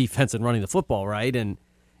with defense and running the football, right? And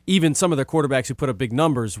even some of their quarterbacks who put up big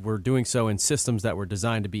numbers were doing so in systems that were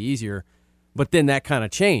designed to be easier. But then that kind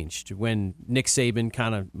of changed when Nick Saban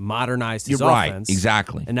kind of modernized his offense. Right,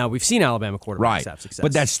 exactly. And now we've seen Alabama quarterbacks have success.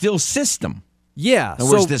 But that's still system. Yeah. In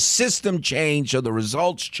other words, the system changed, so the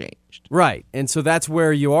results changed. Right. And so that's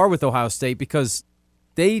where you are with Ohio State, because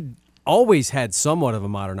they always had somewhat of a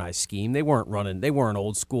modernized scheme. They weren't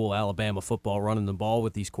old school Alabama football running the ball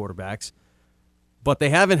with these quarterbacks. But they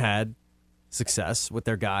haven't had success with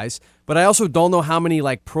their guys. But I also don't know how many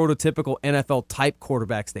like prototypical NFL type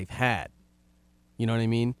quarterbacks they've had. You know what I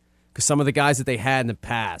mean? Because some of the guys that they had in the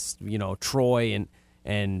past, Troy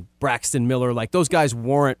and Braxton Miller, like those guys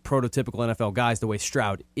weren't prototypical NFL guys the way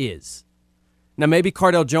Stroud is. Now maybe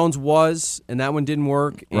Cardale Jones was, and that one didn't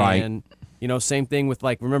work. Right. And same thing with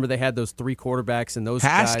remember they had those three quarterbacks and those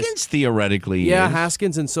Haskins guys. Theoretically Yeah, is.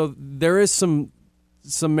 Haskins, and so there is some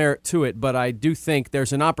merit to it, but I do think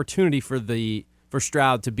there's an opportunity for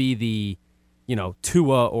Stroud to be the,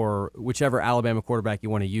 Tua or whichever Alabama quarterback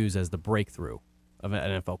you want to use as the breakthrough of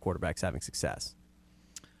NFL quarterbacks having success.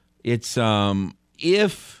 It's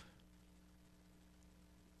if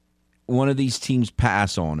one of these teams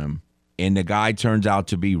pass on him and the guy turns out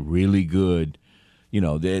to be really good,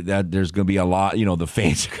 that there's going to be a lot, the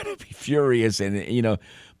fans are going to be furious. And,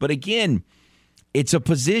 but again, it's a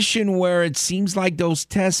position where it seems like those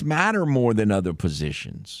tests matter more than other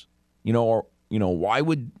positions, why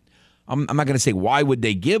would, I'm not going to say why would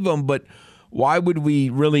they give them, but why would we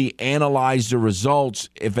really analyze the results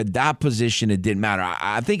if at that position it didn't matter?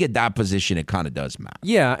 I think at that position it kind of does matter.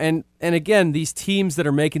 Yeah, and again, these teams that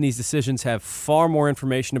are making these decisions have far more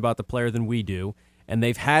information about the player than we do, and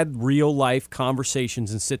they've had real-life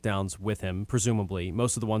conversations and sit-downs with him, presumably,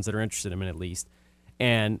 most of the ones that are interested in him at least,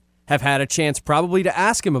 and have had a chance probably to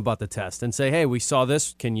ask him about the test and say, hey, we saw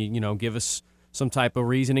this. Can you, give us some type of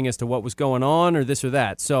reasoning as to what was going on or this or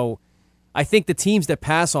that? So I think the teams that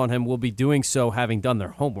pass on him will be doing so having done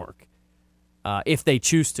their homework, if they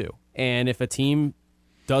choose to. And if a team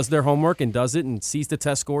does their homework and does it and sees the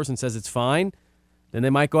test scores and says it's fine, then they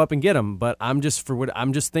might go up and get him. But I'm just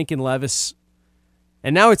thinking Levis.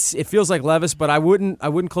 And now it feels like Levis, but I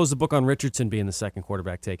wouldn't close the book on Richardson being the second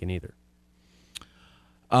quarterback taken either.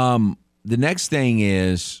 The next thing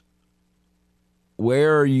is,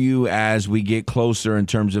 where are you as we get closer in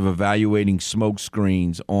terms of evaluating smoke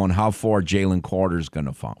screens on how far Jalen Carter's going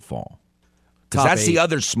to fall? Because that's 8. the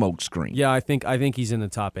other smoke screen. Yeah, I think he's in the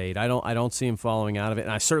top 8. I don't see him falling out of it,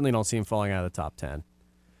 and I certainly don't see him falling out of the top 10.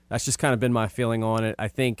 That's just kind of been my feeling on it. I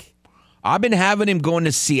think I've been having him going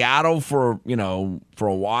to Seattle for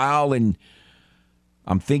a while, and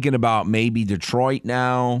I'm thinking about maybe Detroit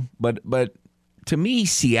now. But to me,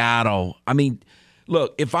 Seattle, I mean,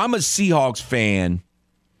 look, if I'm a Seahawks fan,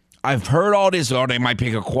 I've heard all this, they might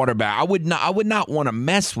pick a quarterback. I would not want to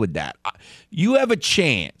mess with that. You have a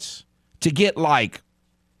chance to get a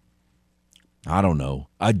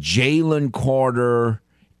Jalen Carter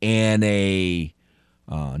and a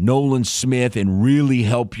Nolan Smith and really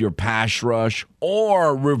help your pass rush,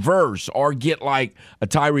 or reverse, or get like a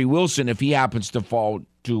Tyree Wilson if he happens to fall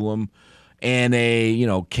to him, and a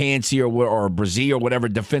Cansey or Brazil or whatever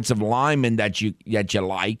defensive lineman that you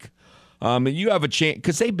like. You have a chance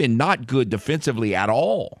because they've been not good defensively at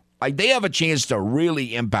all. Like, they have a chance to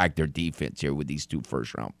really impact their defense here with these 2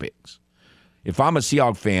 first-round picks. If I'm a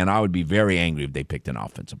Seahawks fan, I would be very angry if they picked an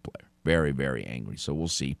offensive player. Very, very angry. So we'll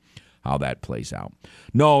see how that plays out.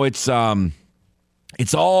 No, it's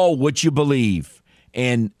all what you believe.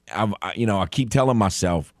 And I keep telling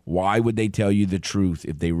myself, why would they tell you the truth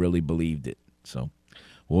if they really believed it? So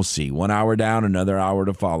we'll see. 1 hour down, another hour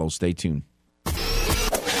to follow. Stay tuned.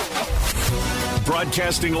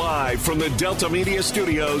 Broadcasting live from the Delta Media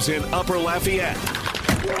Studios in Upper Lafayette.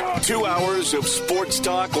 2 hours of sports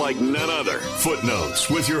talk like none other. Footnotes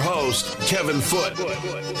with your host, Kevin Foote.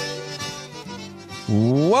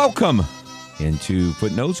 Welcome into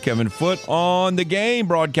Footnotes. Kevin Foote on the game,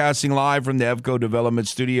 broadcasting live from the EVCO Development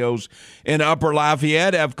Studios in Upper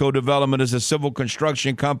Lafayette. EVCO Development is a civil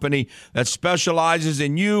construction company that specializes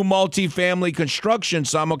in new multifamily construction.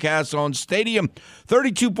 Simulcast on Stadium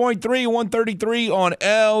 32.3, 133 on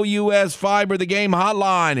LUS Fiber. The game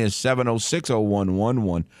hotline is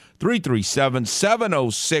 706-0111,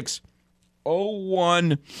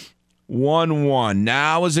 337-706-0111.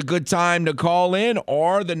 Now is a good time to call in,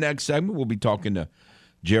 or the next segment we'll be talking to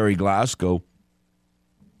Jerry Glasgow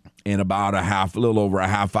in about a little over a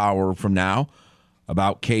half hour from now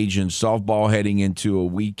about Cajun softball heading into a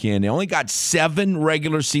weekend. They only got 7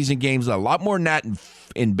 regular season games, a lot more than that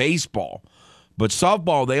in baseball. But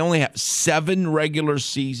softball, they only have 7 regular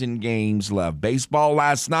season games left. Baseball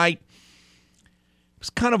last night, it was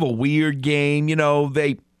kind of a weird game. You know,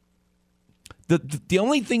 The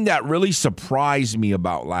only thing that really surprised me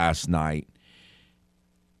about last night,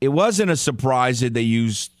 it wasn't a surprise that they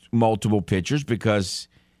used multiple pitchers because,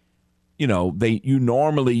 you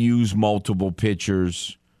normally use multiple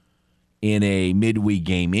pitchers in a midweek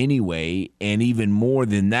game anyway. And even more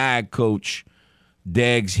than that, Coach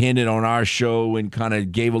Deggs hinted on our show and kind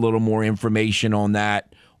of gave a little more information on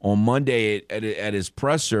that on Monday at his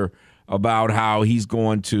presser about how he's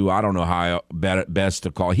going to, I don't know how best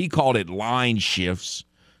to call it. He called it line shifts,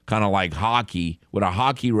 kind of like hockey, with a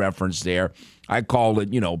hockey reference there. I call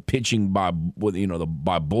it, pitching by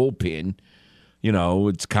bullpen.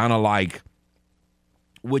 It's kind of like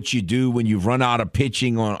what you do when you've run out of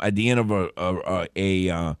pitching at the end of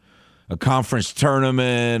a conference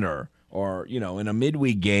tournament or in a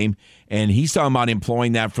midweek game. And he's talking about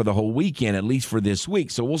employing that for the whole weekend, at least for this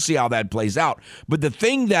week. So we'll see how that plays out. But the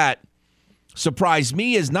thing that surprised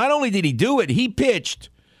me is not only did he do it, he pitched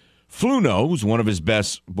Fluno, who's one of his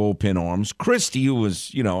best bullpen arms. Christie, who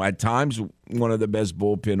was, at times one of the best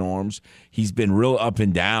bullpen arms. He's been real up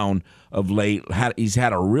and down of late. He's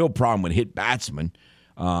had a real problem with hit batsmen.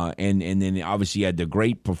 And then obviously he had the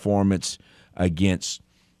great performance against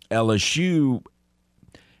LSU.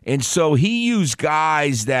 And so he used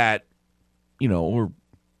guys that,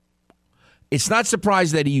 it's not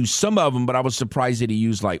surprised that he used some of them, but I was surprised that he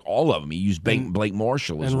used like all of them. He used Blake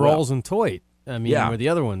Marshall as well. And Rawls and Toit. Were the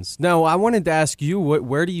other ones. Now, I wanted to ask you,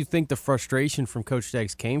 where do you think the frustration from Coach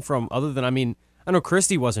Deggs came from? Other than, I know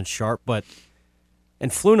Christie wasn't sharp,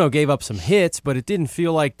 and Fluno gave up some hits, but it didn't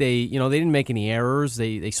feel like they didn't make any errors.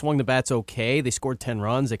 They swung the bats okay. They scored 10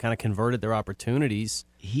 runs. They kind of converted their opportunities.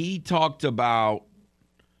 He talked about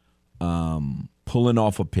pulling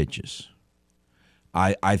off of pitches.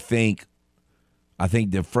 I think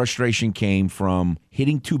the frustration came from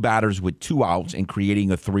hitting 2 batters with 2 outs and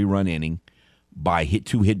creating a 3-run inning by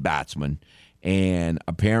two hit batsmen. And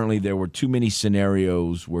apparently there were too many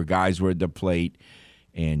scenarios where guys were at the plate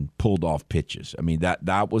and pulled off pitches.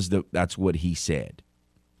 That's what he said.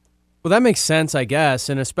 Well, that makes sense, I guess,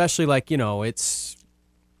 and especially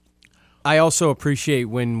I also appreciate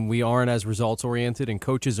when we aren't as results oriented, and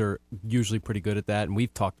coaches are usually pretty good at that, and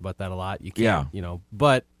we've talked about that a lot. You can't,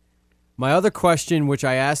 but my other question, which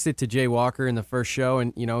I asked it to Jay Walker in the first show,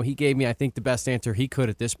 and he gave me, I think, the best answer he could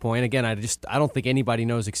at this point. Again, I don't think anybody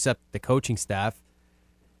knows except the coaching staff,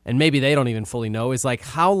 and maybe they don't even fully know, is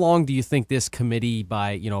how long do you think this committee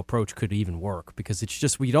by approach could even work? Because it's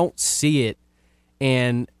just, we don't see it.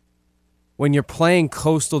 And when you're playing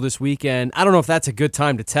Coastal this weekend, I don't know if that's a good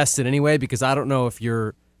time to test it anyway, because I don't know if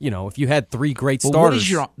you're, if you had 3 great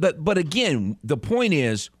starters. But again, the point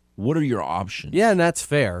is, what are your options? Yeah, and that's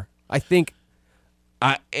fair. I think,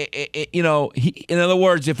 in other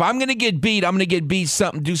words, if I'm going to get beat, I'm going to get beat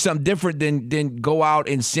do something different than go out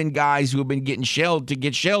and send guys who have been getting shelled to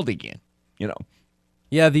get shelled again.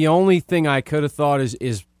 Yeah, the only thing I could have thought is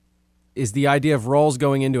the idea of Rawls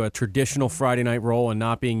going into a traditional Friday night role and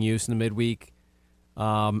not being used in the midweek,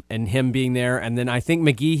 and him being there. And then I think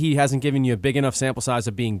McGehee hasn't given you a big enough sample size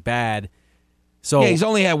of being bad. So yeah, he's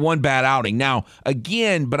only had 1 bad outing. Now,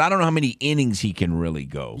 again, but I don't know how many innings he can really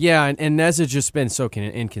go. Yeah, and Nez has just been so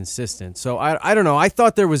inconsistent. So I don't know. I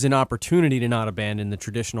thought there was an opportunity to not abandon the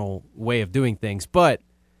traditional way of doing things. But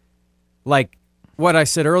like what I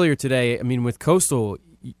said earlier today, with Coastal,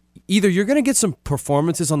 either you're going to get some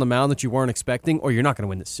performances on the mound that you weren't expecting, or you're not going to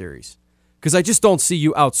win this series. Because I just don't see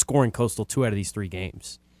you outscoring Coastal 2 out of these 3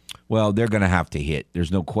 games. Well, they're going to have to hit.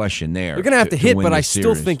 There's no question there. They're going to have to hit, but I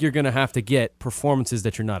still think you're going to have to get performances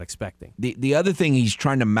that you're not expecting. The other thing, he's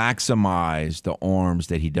trying to maximize the arms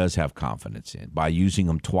that he does have confidence in by using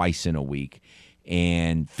them twice in a week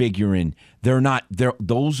and figuring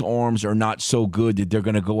those arms are not so good that they're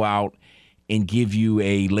going to go out and give you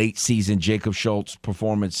a late season Jacob Schultz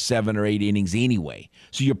performance, 7 or 8 innings anyway.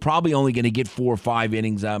 So you're probably only going to get 4 or 5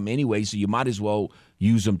 innings anyway, so you might as well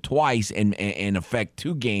use them twice and affect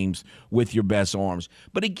 2 games with your best arms.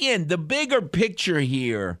 But again, the bigger picture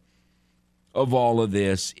here of all of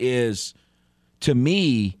this is, to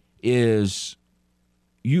me, is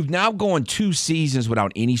you've now gone 2 seasons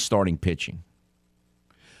without any starting pitching.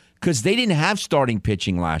 Because they didn't have starting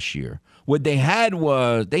pitching last year. What they had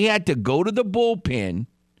was they had to go to the bullpen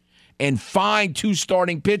and find 2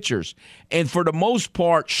 starting pitchers. And for the most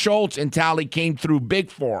part, Schultz and Talley came through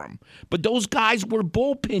big for them. But those guys were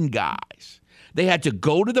bullpen guys. They had to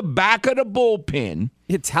go to the back of the bullpen.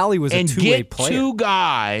 Yeah, Talley was a two-way player. And get 2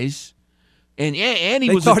 guys. And he was a two-way player.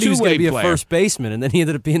 They thought he was going to be a first baseman, and then he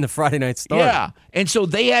ended up being the Friday night starter. Yeah, and so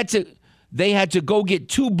they had to go get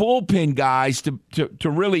 2 bullpen guys to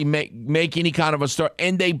really make any kind of a start,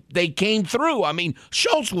 and they came through. I mean,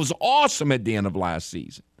 Schultz was awesome at the end of last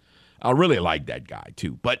season. I really like that guy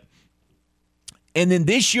too. And then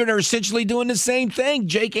this year they're essentially doing the same thing.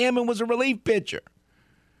 Jake Hammond was a relief pitcher,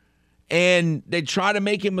 and they tried to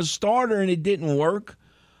make him a starter, and it didn't work.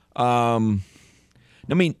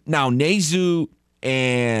 I mean, now Nezu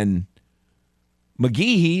and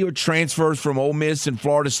McGehee are transfers from Ole Miss and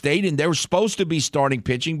Florida State, and they were supposed to be starting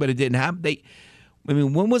pitching, but it didn't happen.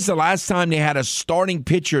 When was the last time they had a starting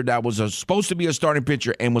pitcher that was supposed to be a starting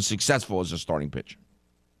pitcher and was successful as a starting pitcher?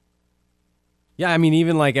 Yeah, I mean,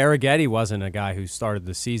 even like Arrighetti wasn't a guy who started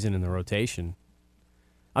the season in the rotation.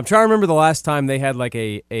 I'm trying to remember the last time they had like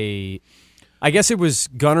a I guess it was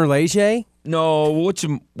Gunnar Leger. No,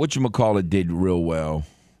 whatchamacallit did real well.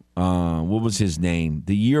 What was his name?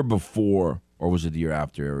 The year before, or was it the year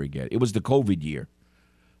after Arrighetti? It was the COVID year.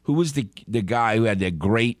 Who was the guy who had that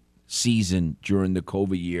great season during the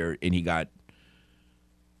COVID year, and he got...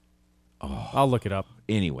 I'll look it up.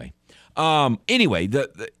 Anyway,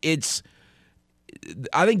 it's...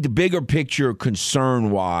 I think the bigger picture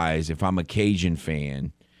concern-wise, if I'm a Cajun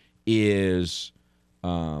fan, is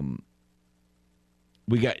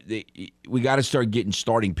we got to start getting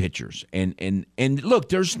starting pitchers. And look,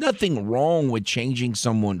 there's nothing wrong with changing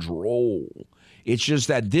someone's role. It's just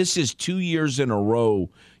that this is 2 years in a row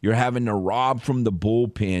you're having to rob from the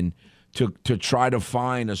bullpen to try to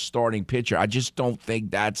find a starting pitcher. I just don't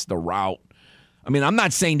think that's the route. I mean, I'm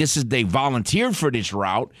not saying they volunteered for this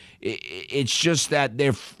route. It's just that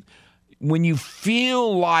when you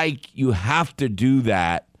feel like you have to do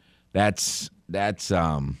that, are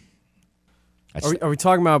we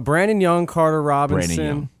talking about Brandon Young, Carter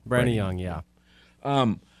Robinson? Brandon Young, yeah.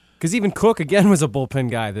 Because even Cook, again, was a bullpen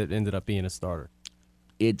guy that ended up being a starter.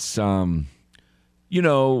 It's,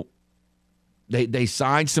 they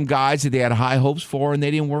signed some guys that they had high hopes for, and they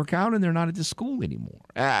didn't work out, and they're not at the school anymore.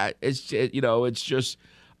 It's just,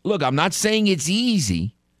 look, I'm not saying it's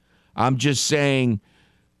easy. I'm just saying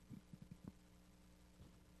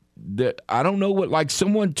that I don't know what, like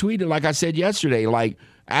someone tweeted, like I said yesterday, like,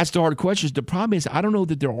 asked the hard questions. The problem is I don't know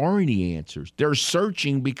that there are any answers. They're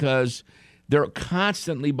searching because they're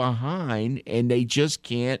constantly behind, and they just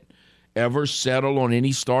can't ever settle on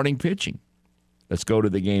any starting pitching. Let's go to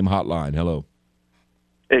the game hotline. Hello.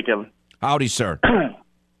 Hey, Kevin. Howdy, sir.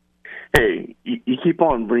 Hey, you keep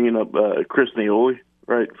on bringing up Chris Naoli,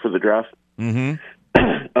 right, for the draft. Mm-hmm.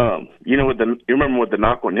 You remember what the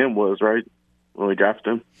knock on him was, right, when we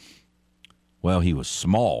drafted him? Well, he was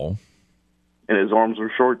small. And his arms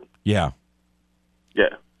were short? Yeah.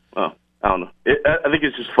 Yeah. Well, I don't know. I think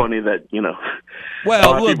it's just funny that,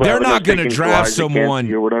 Well, look, they're not going to draft someone.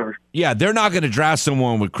 Or whatever. Yeah, they're not going to draft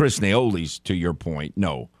someone with Chris Naoli's, to your point.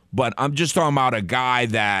 No. But I'm just talking about a guy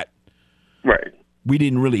that right. We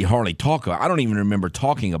didn't really hardly talk about. I don't even remember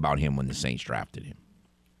talking about him when the Saints drafted him.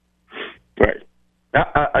 Right.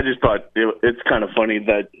 I just thought it's kind of funny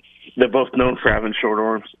that they're both known for having short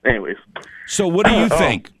arms. Anyways. So what do you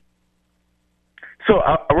think? So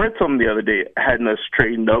I read something the other day, had us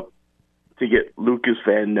trading up to get Lucas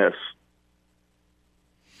Van Ness.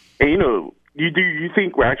 And, do you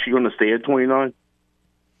think we're actually going to stay at 29?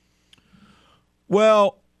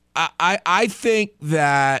 Well, I think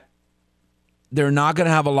that they're not going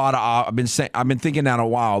to have a lot of. I've been thinking that a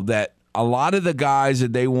while, that a lot of the guys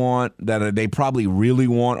that they want, that they probably really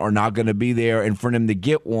want, are not going to be there, and for them to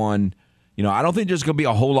get one, I don't think there's going to be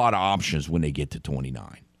a whole lot of options when they get to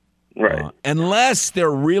 29. Right. Unless they're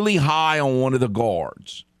really high on one of the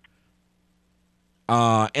guards.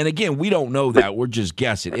 And again, we don't know that. We're just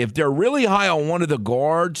guessing. If they're really high on one of the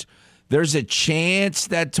guards, there's a chance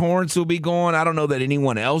that Torrance will be going. I don't know that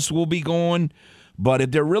anyone else will be going. But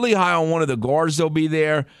if they're really high on one of the guards, they'll be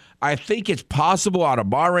there. I think it's possible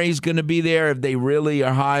Adebayo is going to be there if they really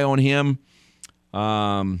are high on him.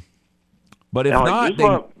 But if And, not, there's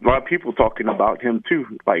a lot of people talking about him too.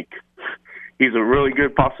 Like, he's a really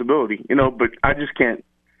good possibility, but I just can't.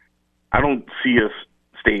 I don't see us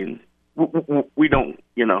staying. We don't,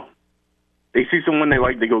 They see someone they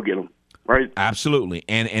like, they go get them, right? Absolutely.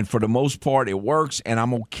 And for the most part, it works, and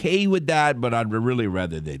I'm okay with that, but I'd really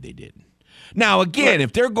rather they didn't. Now, again,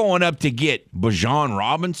 if they're going up to get Bijan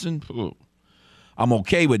Robinson, I'm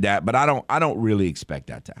okay with that, but I don't really expect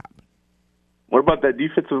that to happen. What about that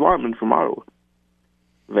defensive lineman from Iowa?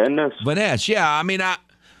 Van Ness, yeah.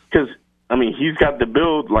 Because, he's got the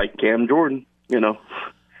build like Cam Jordan,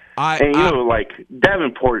 like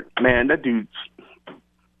Davenport, man, that dude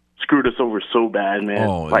screwed us over so bad, man.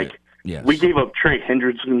 Oh, yes. We gave up Trey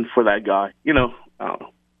Hendrickson for that guy, I don't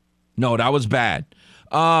know. No, that was bad.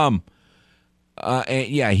 And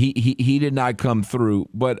yeah, he did not come through.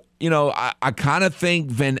 But, I kind of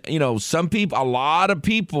think, some people, a lot of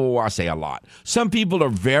people, I say a lot, some people are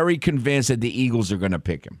very convinced that the Eagles are going to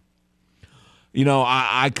pick him.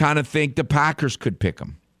 I kind of think the Packers could pick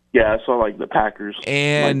him. Yeah, I saw like the Packers.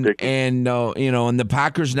 And the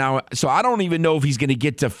Packers now, so I don't even know if he's going to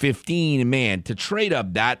get to 15. Man, to trade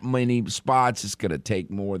up that many spots, it's going to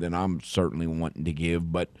take more than I'm certainly wanting to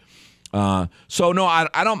give. But so no, I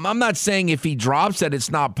don't. I'm not saying if he drops that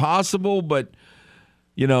it's not possible, but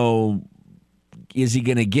is he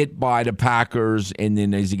going to get by the Packers, and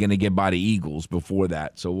then is he going to get by the Eagles before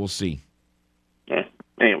that? So we'll see. Yeah.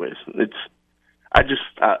 Anyways, I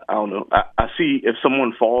don't know. I see if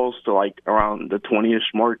someone falls to like around the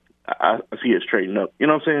 20-ish mark, I see us trading up. You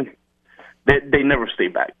know what I'm saying? They never stay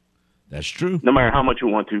back. That's true. No matter how much you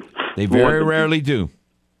want to. They very rarely do.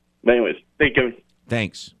 But anyways, thank you.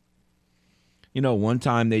 Thanks. One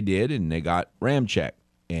time they did, and they got Ramczyk.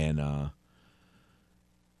 And,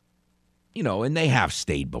 and they have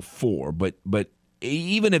stayed before, but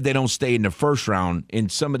even if they don't stay in the first round, in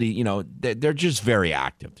some of the, they're just very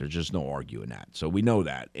active. There's just no arguing that. So we know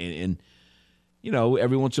that. And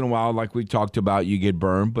every once in a while, like we talked about, you get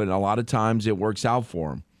burned, but a lot of times it works out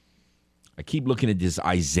for them. I keep looking at this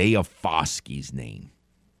Isaiah Foskey's name.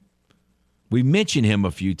 We mentioned him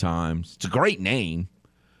a few times. It's a great name.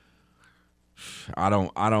 I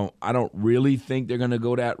don't really think they're going to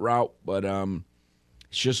go that route, but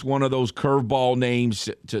it's just one of those curveball names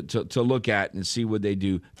to look at and see what they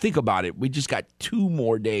do. Think about it. We just got 2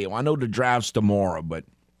 more days. I know the draft's tomorrow, but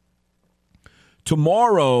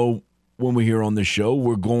tomorrow when we're here on the show,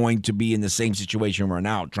 we're going to be in the same situation we're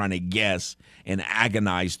now, trying to guess and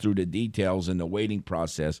agonize through the details in the waiting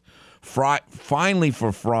process. Finally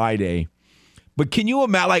for Friday. But can you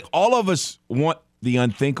imagine, like, all of us want the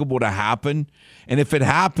unthinkable to happen, and if it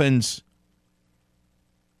happens,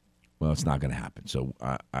 well, it's not going to happen. So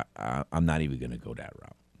I'm not even going to go that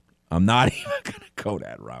route. I'm not even going to go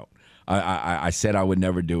that route. I said I would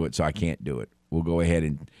never do it, so I can't do it. We'll go ahead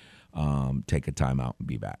and take a timeout and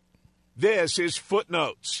be back. This is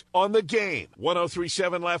Footnotes on the Game.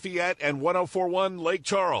 103.7 Lafayette and 104.1 Lake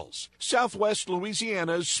Charles, Southwest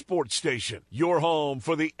Louisiana's sports station. Your home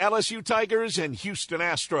for the LSU Tigers and Houston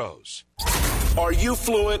Astros. Are you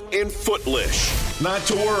fluent in Footlish? Not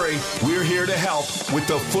to worry, we're here to help with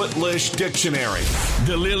the Footlish Dictionary.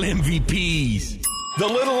 The little MVPs. The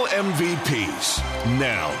little MVPs.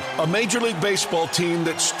 Now, a Major League Baseball team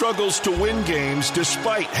that struggles to win games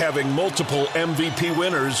despite having multiple MVP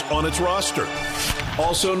winners on its roster.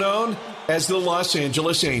 Also known as the Los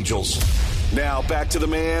Angeles Angels. Now back to the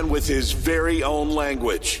man with his very own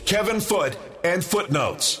language. Kevin Foote and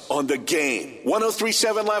Footnotes on the Game.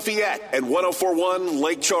 103.7 Lafayette and 104.1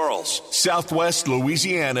 Lake Charles, Southwest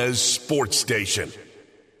Louisiana's sports station.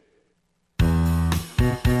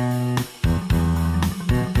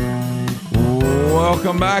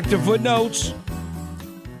 Welcome back to Footnotes.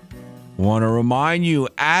 Want to remind you,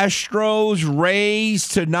 Astros Rays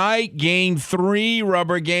tonight, Game 3,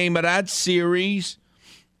 rubber game of that series.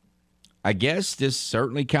 I guess this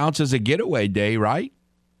certainly counts as a getaway day, right?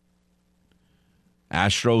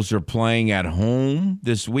 Astros are playing at home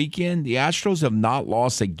this weekend. The Astros have not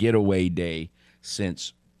lost a getaway day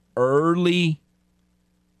since early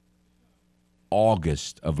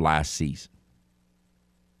August of last season.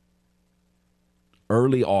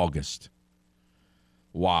 Early August.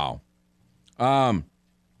 Wow.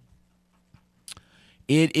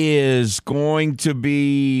 It is going to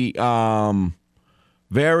be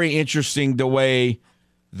very interesting the way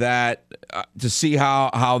that to see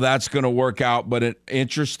how that's going to work out, but an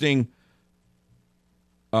interesting,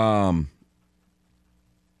 very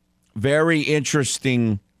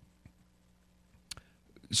interesting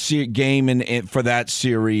game in for that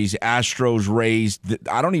series. Astros Rays.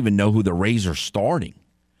 I don't even know who the Rays are starting.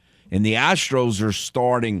 And the Astros are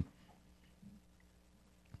starting,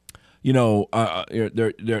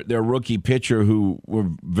 their rookie pitcher who we're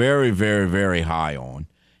very, very, very high on.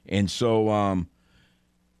 And so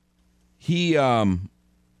the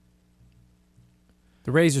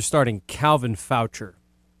Rays are starting Calvin Foucher.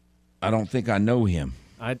 I don't think I know him.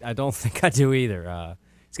 I don't think I do either.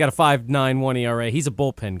 He's got a 5.91 ERA. He's a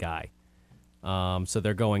bullpen guy. So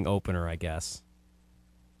they're going opener, I guess.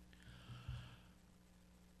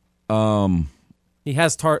 He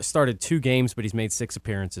has started 2 games, but he's made 6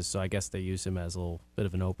 appearances, so I guess they use him as a little bit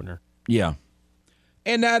of an opener. Yeah.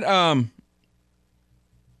 And that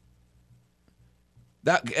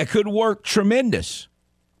it could work tremendous.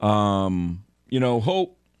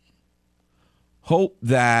 Hope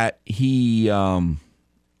that he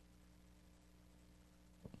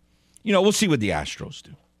we'll see what the Astros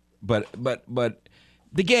do. But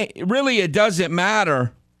the game, really, it doesn't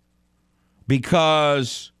matter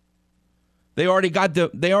because they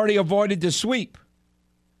already avoided the sweep.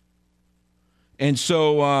 And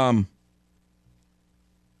so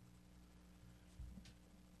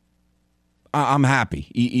I'm happy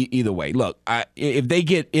either way. Look, if they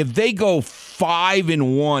go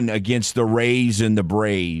 5-1 against the Rays and the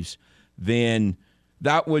Braves, then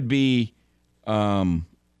that would be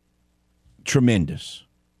tremendous.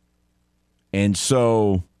 And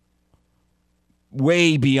so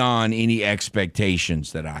way beyond any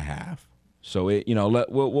expectations that I have. So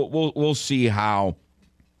we'll see how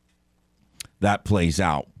that plays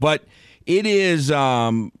out. But it is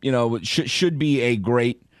it should be a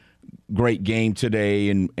great game today,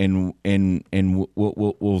 and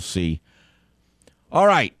we'll see. All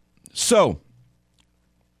right, so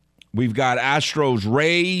we've got Astros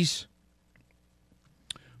Rays.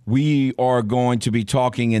 We are going to be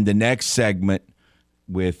talking in the next segment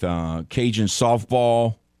with Cajun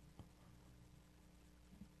softball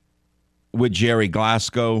with Jerry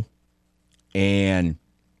Glasgow, and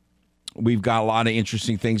we've got a lot of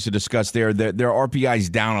interesting things to discuss there. Their RPI's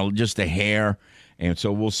down just a hair. And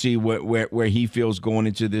so we'll see where he feels going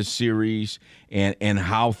into this series and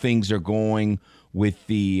how things are going with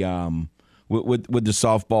the with the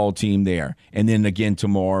softball team there. And then again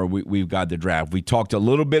tomorrow we've got the draft. We talked a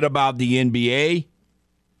little bit about the NBA,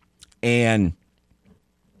 and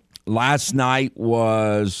last night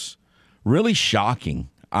was really shocking.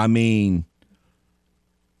 I mean,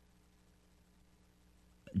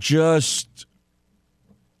 just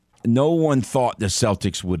no one thought the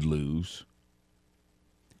Celtics would lose.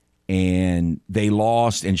 And they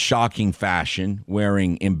lost in shocking fashion,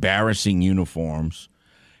 wearing embarrassing uniforms.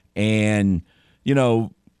 And,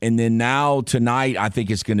 and then now tonight, I think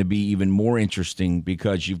it's going to be even more interesting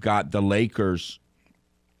because you've got the Lakers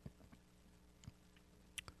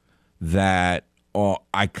that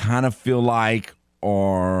I kind of feel like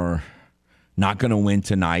are not going to win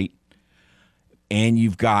tonight. And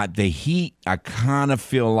you've got the Heat, I kind of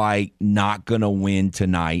feel like not going to win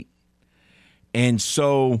tonight. And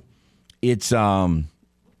so it's that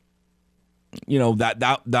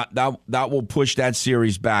will push that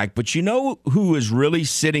series back. But you know who is really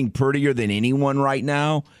sitting prettier than anyone right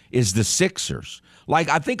now is the Sixers. Like,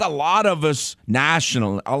 I think a lot of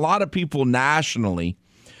people nationally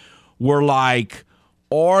were like,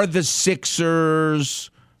 are the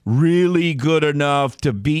Sixers really good enough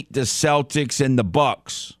to beat the Celtics and the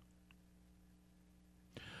Bucks?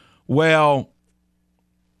 Well,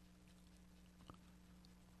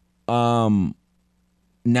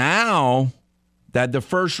 now that the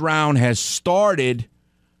first round has started,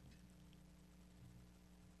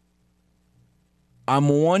 I'm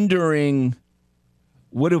wondering,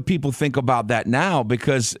 what do people think about that now?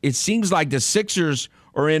 Because it seems like the Sixers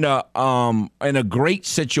are in a great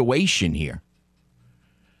situation here,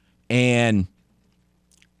 and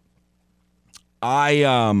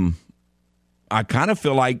I kind of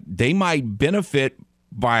feel like they might benefit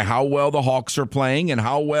by how well the Hawks are playing and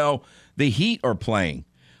how well the Heat are playing.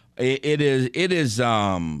 It is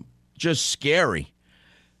just scary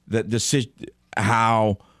that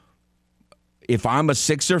how if I'm a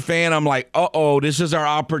Sixer fan, I'm like, this is our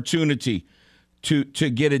opportunity to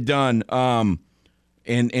get it done.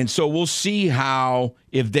 And so we'll see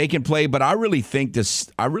if they can play. But I really think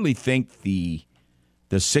the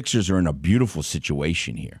Sixers are in a beautiful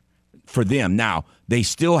situation here for them. Now, they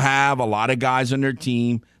still have a lot of guys on their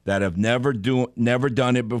team that have never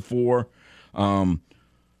done it before.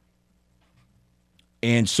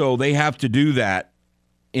 And so they have to do that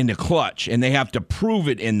in the clutch, and they have to prove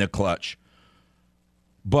it in the clutch.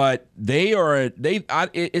 But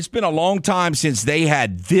it's been a long time since they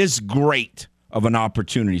had this great of an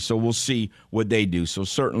opportunity. So we'll see what they do. So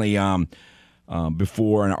certainly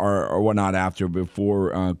before or whatnot after.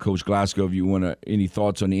 Before Coach Glasgow, if you want any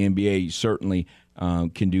thoughts on the NBA, you certainly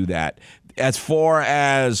can do that. As far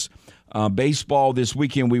as baseball this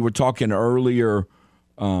weekend, we were talking earlier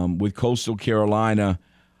with Coastal Carolina.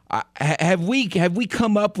 Have we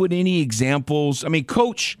come up with any examples? I mean,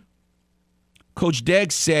 Coach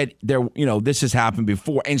Degg said this has happened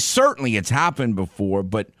before, and certainly it's happened before,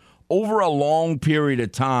 but over a long period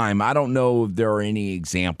of time, I don't know if there are any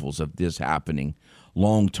examples of this happening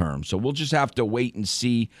long term. So we'll just have to wait and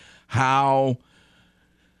see how.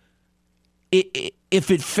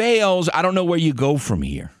 If it fails, I don't know where you go from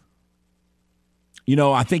here.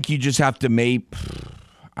 I think you just have to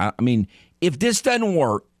if this doesn't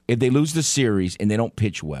work, if they lose the series and they don't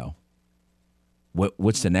pitch well,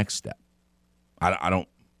 what's the next step?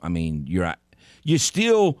 You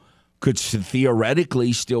still could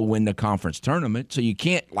theoretically still win the conference tournament, so you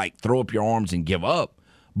can't throw up your arms and give up.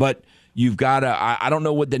 But you've got to. I don't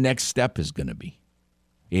know what the next step is going to be.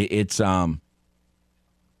 It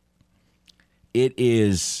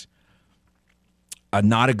is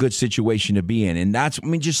not a good situation to be in, and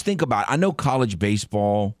just think about it. I know college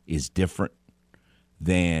baseball is different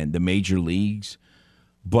than the major leagues,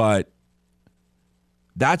 but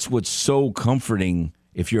that's what's so comforting.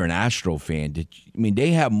 If you're an Astro fan,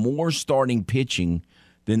 they have more starting pitching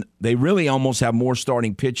than they really almost have more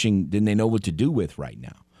starting pitching than they know what to do with right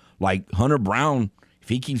now. Like Hunter Brown, if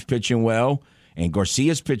he keeps pitching well, and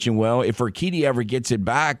Garcia's pitching well, if Urquidy ever gets it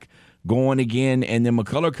back going again, and then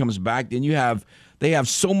McCullough comes back, then they have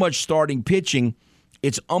so much starting pitching,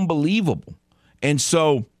 it's unbelievable. And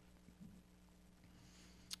so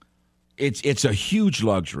it's a huge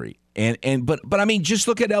luxury. But just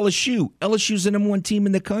look at LSU. LSU's the number one team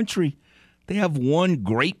in the country. They have one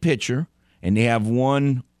great pitcher, and they have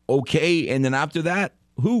one okay, and then after that,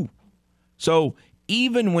 who? So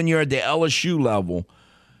even when you're at the LSU level,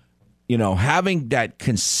 having that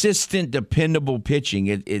consistent, dependable pitching,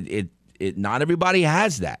 it not everybody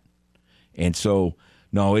has that. And so,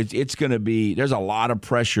 no, it's going to be – there's a lot of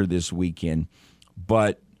pressure this weekend.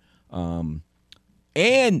 But and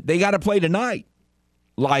they got to play tonight.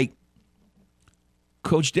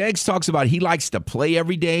 Coach Deggs talks about he likes to play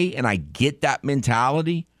every day, and I get that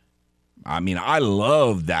mentality. I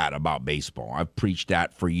love that about baseball. I've preached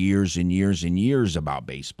that for years and years and years about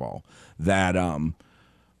baseball. That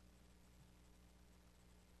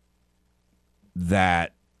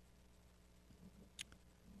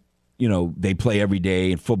they play every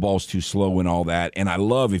day, and football's too slow and all that. And I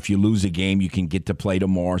love if you lose a game, you can get to play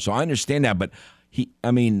tomorrow. So I understand that, but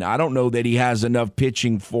I don't know that he has enough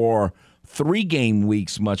pitching for 3-game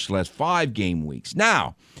weeks, much less 5-game weeks.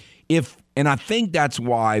 Now, and I think that's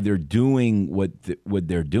why they're doing what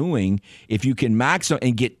they're doing. If you can max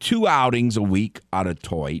and get 2 outings a week out of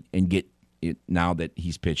Toit, and get it now that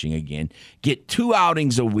he's pitching again, get 2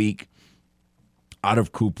 outings a week out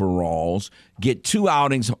of Cooper Rawls, get 2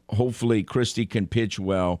 outings. Hopefully, Christie can pitch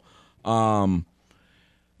well. It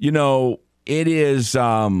is.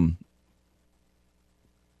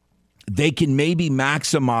 They can maybe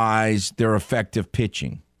maximize their effective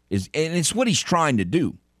pitching, and it's what he's trying to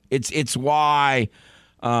do. It's why,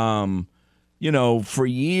 for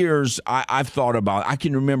years I've thought about. I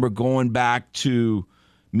can remember going back to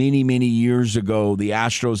many years ago. The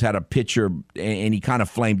Astros had a pitcher, and he kind of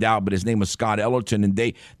flamed out, but his name was Scott Ellerton, and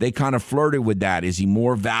they kind of flirted with that. Is he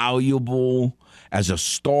more valuable as a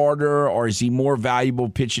starter, or is he more valuable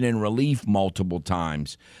pitching in relief multiple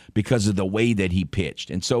times because of the way that he pitched?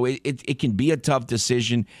 And so it can be a tough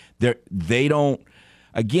decision. They don't.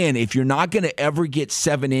 Again, if you're not going to ever get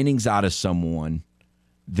 7 innings out of someone,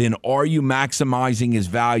 then are you maximizing his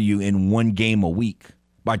value in 1 game a week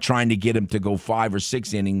by trying to get him to go 5 or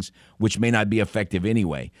 6 innings, which may not be effective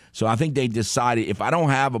anyway? So I think they decided, if I don't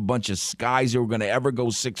have a bunch of guys who are going to ever go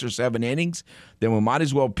 6 or 7 innings, then we might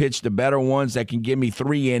as well pitch the better ones that can give me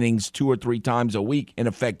 3 innings 2 or 3 times a week and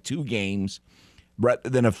affect 2 games rather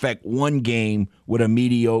than affect 1 game with a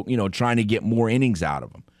mediocre, trying to get more innings out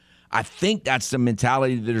of them. I think that's the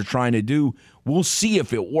mentality that they're trying to do. We'll see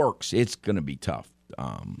if it works. It's going to be tough.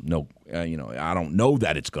 I don't know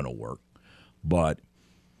that it's going to work, but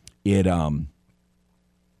it'll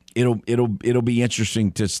be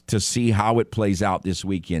interesting to see how it plays out this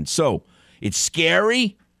weekend. So it's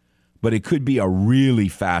scary, but it could be a really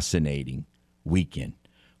fascinating weekend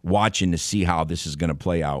watching to see how this is going to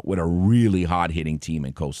play out with a really hot hitting team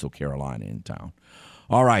in Coastal Carolina in town.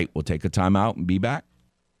 All right, we'll take a timeout and be back.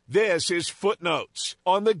 This is Footnotes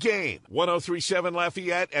on the Game. 103.7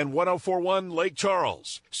 Lafayette and 104.1 Lake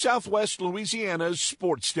Charles, Southwest Louisiana's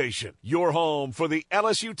sports station. Your home for the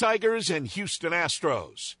LSU Tigers and Houston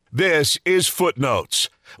Astros. This is Footnotes,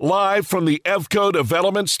 live from the EVCO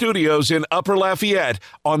Development Studios in Upper Lafayette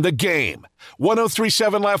on the Game.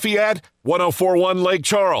 103.7 Lafayette, 104.1 Lake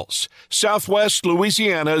Charles, Southwest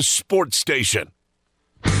Louisiana's sports station.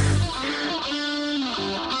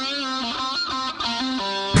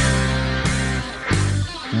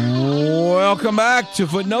 Welcome back to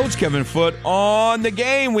Footnotes. Kevin Foote on the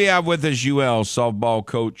Game. We have with us UL softball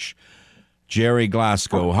coach Jerry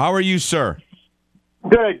Glasgow. How are you, sir?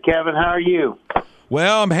 Good, Kevin. How are you?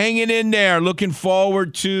 Well, I'm hanging in there. Looking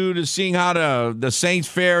forward to seeing how the Saints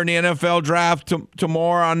fare in the NFL draft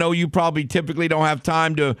tomorrow. I know you probably typically don't have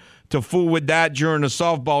time to fool with that during the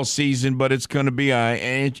softball season, but it's going to be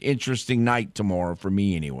an interesting night tomorrow for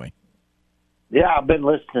me anyway. Yeah, I've been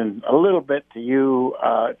listening a little bit to you,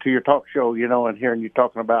 to your talk show, and hearing you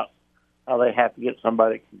talking about how they have to get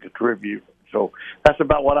somebody who can contribute. So that's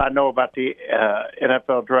about what I know about the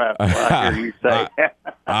NFL draft. What I hear you say.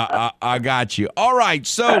 I got you. All right.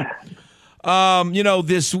 So,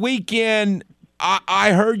 this weekend,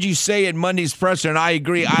 I heard you say at Monday's presser, and I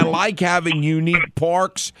agree. I like having unique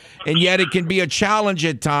parks, and yet it can be a challenge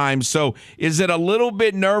at times. So is it a little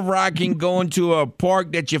bit nerve-wracking going to a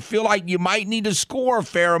park that you feel like you might need to score a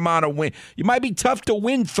fair amount of win? You might be tough to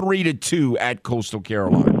win 3-2 at Coastal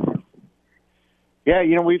Carolina.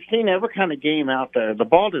 Yeah, we've seen every kind of game out there. The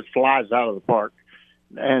ball just flies out of the park,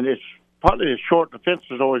 and it's partly short. The fence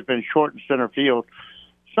has always been short in center field.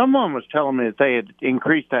 Someone was telling me that they had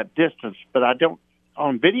increased that distance, but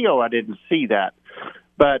on video I didn't see that.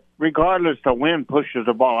 But regardless, the wind pushes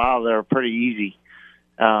the ball out of there pretty easy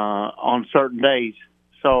on certain days.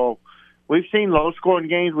 So we've seen low-scoring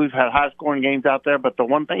games. We've had high-scoring games out there. But the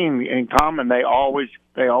one thing in common, they always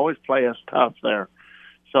play us tough there.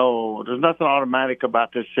 So there's nothing automatic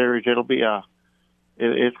about this series. It's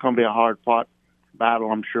going to be a hard-fought battle,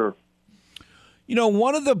 I'm sure.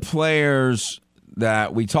 One of the players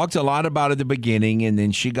that we talked a lot about at the beginning, and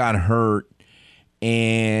then she got hurt,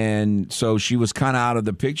 and so she was kind of out of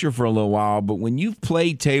the picture for a little while. But when you've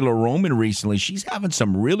played Taylor Roman recently, she's having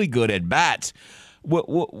some really good at-bats.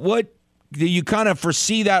 What do you kind of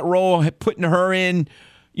foresee that role putting her in,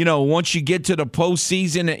 once you get to the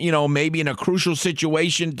postseason, maybe in a crucial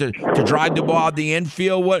situation to drive the ball out the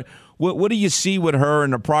infield? What do you see with her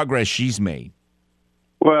and the progress she's made?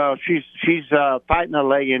 Well, she's fighting a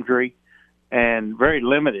leg injury and very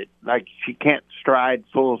limited. Like, she can't stride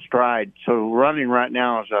full stride. So running right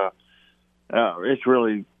now is it's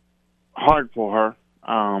really hard for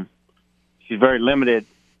her. She's very limited,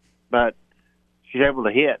 but she's able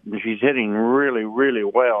to hit, and she's hitting really, really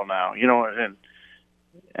well now.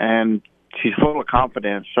 And she's full of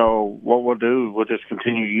confidence. So what we'll do, we'll just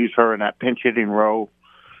continue to use her in that pinch hitting role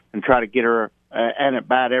and try to get her an at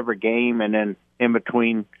bat every game, and then in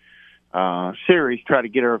between series, try to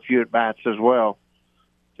get her a few at bats as well,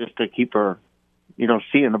 just to keep her,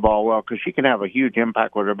 seeing the ball well, because she can have a huge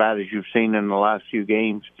impact with her bat, as you've seen in the last few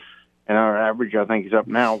games. And our average, I think, is up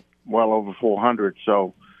now well over 400.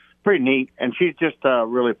 So pretty neat. And she's just a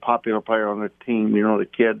really popular player on the team. The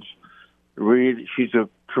kids really. She's a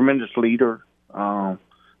tremendous leader,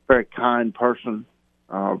 very kind person,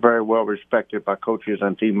 very well respected by coaches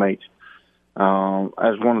and teammates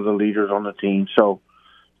as one of the leaders on the team. So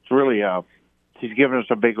it's really, she's giving us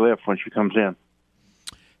a big lift when she comes in.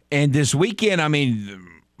 And this weekend,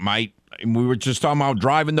 we were just talking about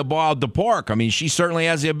driving the ball out the park. She certainly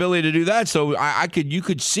has the ability to do that. So I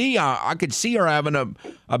could see her having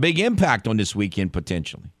a big impact on this weekend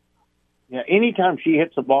potentially. Yeah, anytime she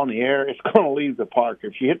hits the ball in the air, it's going to leave the park.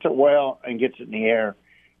 If she hits it well and gets it in the air,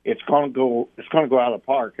 it's going to go out of the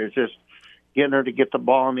park. It's just getting her to get the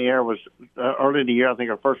ball in the air was early in the year. I think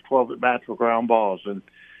her first 12 at bats were ground balls,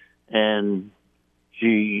 and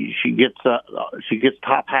she gets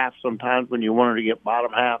top half sometimes when you want her to get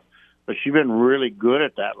bottom half. But she's been really good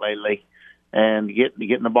at that lately, and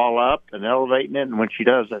getting the ball up and elevating it. And when she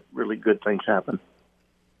does, that really good things happen.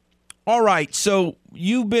 All right, so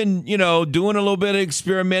you've been, doing a little bit of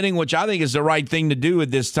experimenting, which I think is the right thing to do at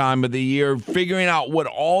this time of the year, figuring out what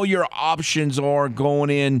all your options are going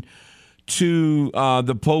in to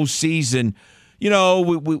the postseason.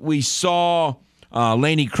 We saw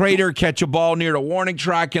Laney Crater catch a ball near the warning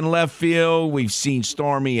track in left field. We've seen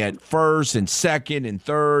Stormy at first and second and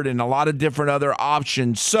third and a lot of different other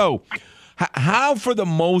options. So how, for the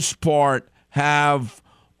most part, have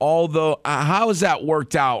although how has that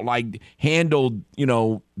worked out, like handled,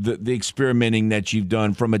 the experimenting that you've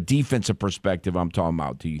done from a defensive perspective, I'm talking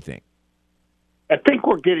about, do you think? I think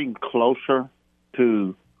we're getting closer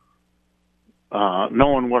to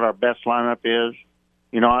knowing what our best lineup is.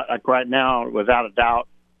 Like right now, without a doubt,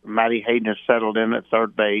 Maddie Hayden has settled in at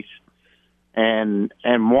third base and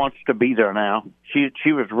wants to be there now.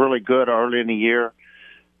 She was really good early in the year.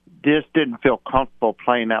 Just didn't feel comfortable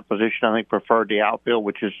playing that position. I think preferred the outfield,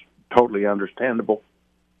 which is totally understandable.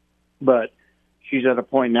 But she's at a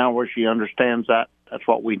point now where she understands that. That's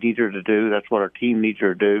what we need her to do. That's what our team needs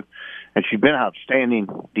her to do. And she's been outstanding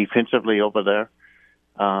defensively over there.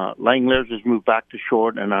 Langler's has moved back to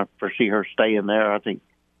short, and I foresee her staying there. I think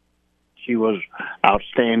she was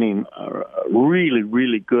outstanding, really,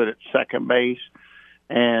 really good at second base.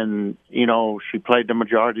 And, she played the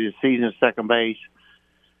majority of the season at second base.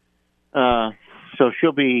 So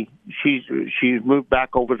she's moved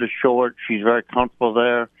back over to short. She's very comfortable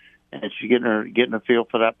there, and she's getting a feel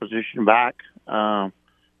for that position back.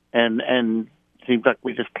 And seems like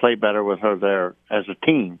we just play better with her there as a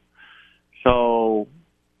team. So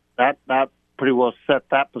that pretty well set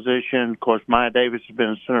that position. Of course, Maya Davis has been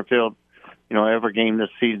in center field, every game this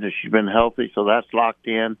season that she's been healthy, so that's locked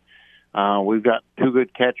in. We've got two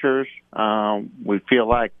good catchers. We feel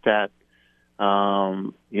like that,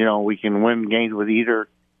 we can win games with either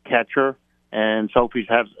catcher. And Sophie's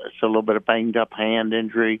had a little bit of banged up hand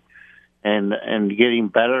injury and getting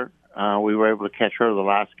better. We were able to catch her the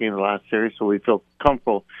last game of the last series, so we feel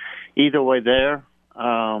comfortable either way there.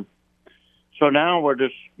 So now we're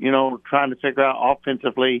just, trying to figure out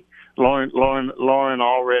offensively. Lauren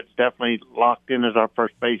Allred's definitely locked in as our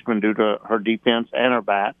first baseman due to her defense and her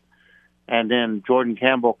bat. And then Jordan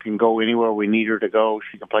Campbell can go anywhere we need her to go.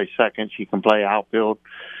 She can play second. She can play outfield.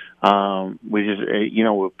 We just,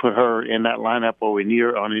 we put her in that lineup where we need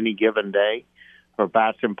her on any given day. Her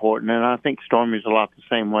bat's important. And I think Stormy's a lot the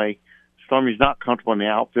same way. Stormy's not comfortable in the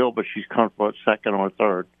outfield, but she's comfortable at second or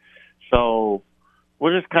third. So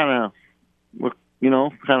we're just kind of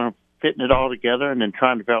fitting it all together and then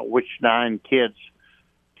trying to figure out which 9 kids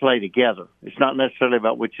play together. It's not necessarily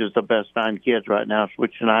about which is the best 9 kids right now. It's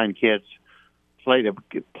which 9 kids play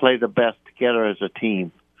the best together as a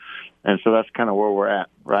team. And so that's kind of where we're at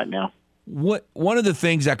right now. One of the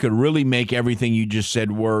things that could really make everything you just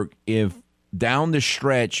said work, if down the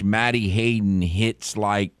stretch Maddie Hayden hits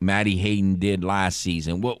like Maddie Hayden did last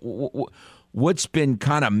season, what's been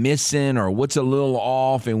kind of missing or what's a little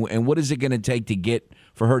off, and what is it going to take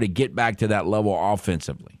for her to get back to that level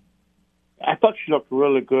offensively? I thought she looked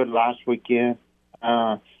really good last weekend.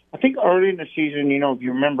 I think early in the season, if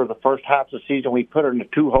you remember the first half of the season, we put her in the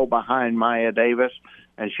 2-hole behind Maya Davis,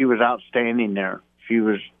 and she was outstanding there. She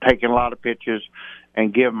was taking a lot of pitches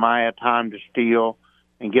and give Maya time to steal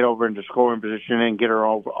and get over into scoring position and get her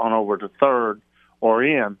over to third or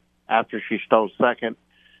in after she stole second.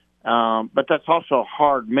 But that's also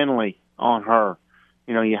hard mentally on her.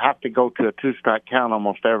 You have to go to a 2-strike count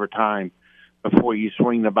almost every time before you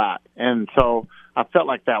swing the bat. And so I felt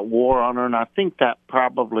like that wore on her, and I think that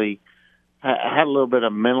probably had a little bit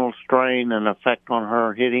of mental strain and effect on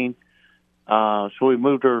her hitting. So we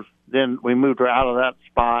moved her out of that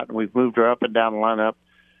spot, and we've moved her up and down the lineup.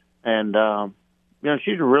 And,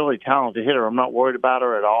 she's a really talented hitter. I'm not worried about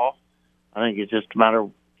her at all. I think it's just a matter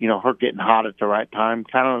of, her getting hot at the right time.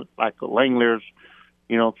 Kind of like Langler's,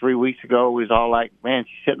 3 weeks ago, we was all like, man,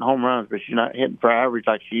 she's hitting home runs, but she's not hitting for average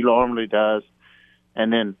like she normally does.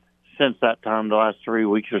 And then since that time, the last 3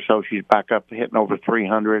 weeks or so, she's back up hitting over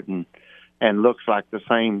 300 and looks like the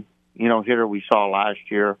same, hitter we saw last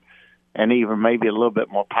year, and even maybe a little bit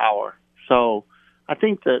more power. So I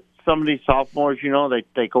think that some of these sophomores,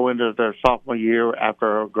 they go into their sophomore year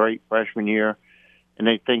after a great freshman year, and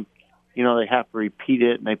they think, they have to repeat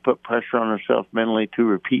it, and they put pressure on themselves mentally to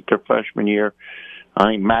repeat their freshman year. I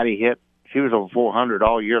think Maddie she was over 400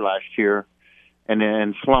 all year last year, and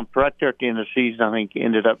then slumped right there at the end of the season. I think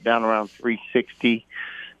ended up down around 360,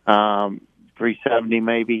 370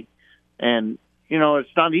 maybe. And,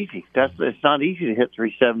 it's not easy. It's not easy to hit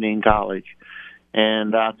 370 in college.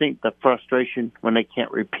 And I think the frustration when they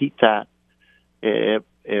can't repeat that, it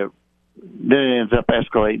then ends up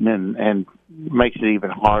escalating and makes it even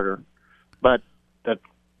harder. But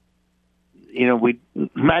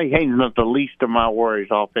Maddie Hayden's not the least of my worries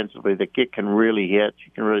offensively. The kid can really hit.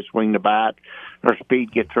 She can really swing the bat. Her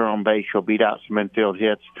speed gets her on base. She'll beat out some infield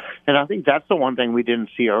hits. And I think that's the one thing we didn't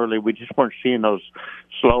see early. We just weren't seeing those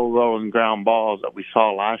slow rolling ground balls that we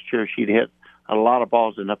saw last year. She'd hit a lot of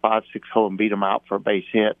balls in the 5-6 hole and beat them out for a base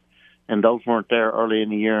hit. And those weren't there early in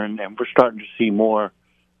the year. And we're starting to see more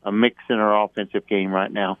a mix in her offensive game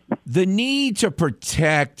right now. The need to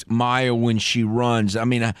protect Maya when she runs. I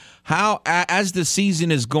mean, how as the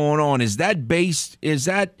season is going on, is that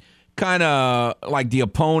kind of like the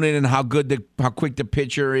opponent and how quick the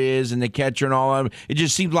pitcher is and the catcher and all of it? It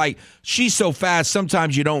just seems like she's so fast.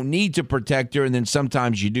 Sometimes you don't need to protect her, and then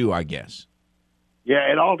sometimes you do, I guess.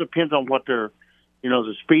 Yeah, it all depends on what the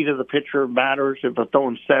speed of the pitcher matters. If they're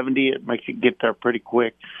throwing 70, it makes you get there pretty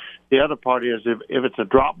quick. The other part is if it's a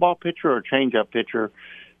drop ball pitcher or a changeup pitcher,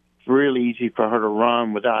 it's really easy for her to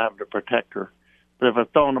run without having to protect her. But if they're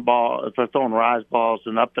throwing rise balls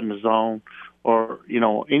and up in the zone, or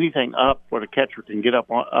anything up where the catcher can get up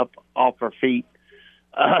off her feet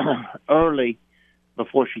early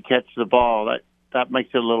before she catches the ball, that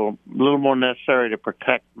makes it a little more necessary to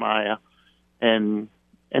protect Maya. And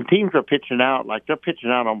teams are pitching out, like they're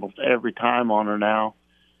pitching out almost every time on her now.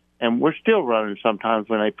 And we're still running sometimes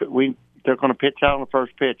when they're going to pitch out on the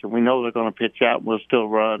first pitch, and we know they're going to pitch out, and we'll still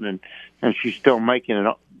run, and she's still making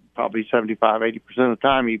it probably 75, 80% of the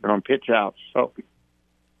time, even on pitch outs. So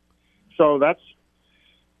that's,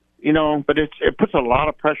 but it puts a lot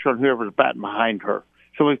of pressure on whoever's batting behind her.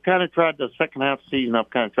 So we've kind of tried the second half of the season.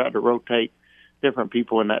 I've kind of tried to rotate different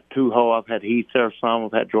people in that 2-hole. I've had Heath there some.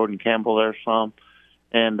 I've had Jordan Campbell there some.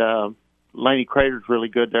 And Lainey Crater's really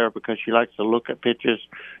good there because she likes to look at pitches.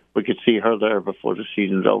 We could see her there before the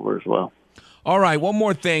season's over as well. All right, one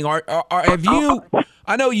more thing. Have you?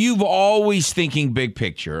 I know you've always thinking big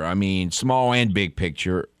picture. I mean, small and big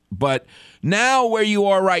picture. But now, where you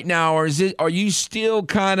are right now, are you still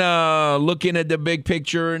kind of looking at the big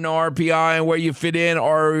picture and the RPI and where you fit in,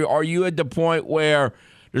 or are you at the point where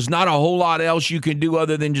there's not a whole lot else you can do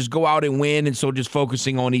other than just go out and win, and so just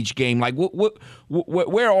focusing on each game? Like,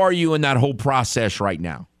 where are you in that whole process right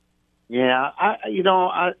now? Yeah,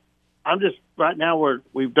 I'm just right now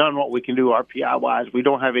we've done what we can do RPI wise. We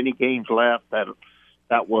don't have any games left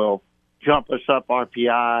that will jump us up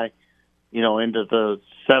RPI, into the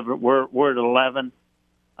 7. We're at 11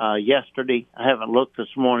 yesterday. I haven't looked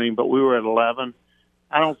this morning, but we were at 11.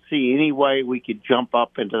 I don't see any way we could jump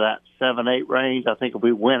up into that 7-8 range. I think if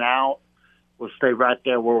we went out, we'll stay right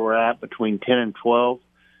there where we're at between 10 and 12.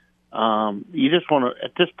 You just want to,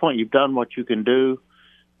 at this point, you've done what you can do.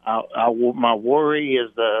 My worry is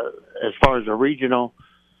as far as the regional,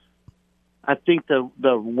 I think the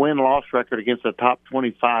win-loss record against the top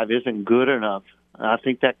 25 isn't good enough. I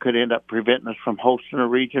think that could end up preventing us from hosting a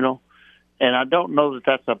regional. And I don't know that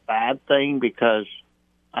that's a bad thing because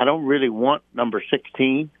I don't really want number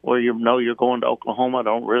 16 where you're going to Oklahoma. I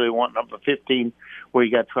don't really want number 15 where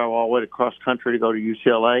you got to travel all the way to cross country to go to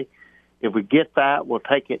UCLA. If we get that, we'll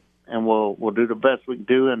take it, and we'll do the best we can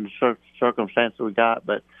do in the circumstances we got.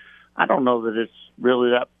 But I don't know that it's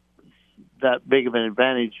really that big of an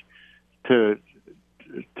advantage to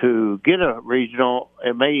get a regional.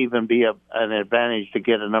 It may even be an advantage to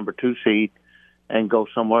get a number 2 seed and go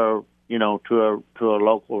somewhere, to a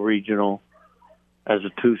local regional as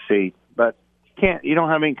a 2 seed. But you don't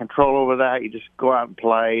have any control over that. You just go out and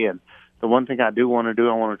play. And the one thing I do want to do,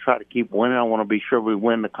 I want to try to keep winning. I want to be sure we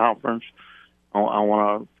win the conference. I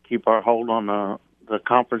want to keep our hold on the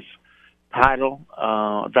conference title.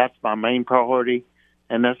 That's my main priority.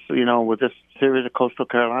 And that's, with this series of Coastal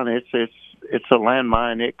Carolina, it's a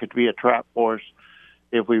landmine. It could be a trap for us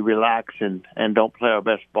if we relax and don't play our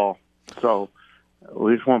best ball. So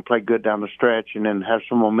we just want to play good down the stretch and then have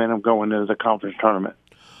some momentum going into the conference tournament.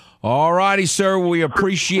 All righty, sir. We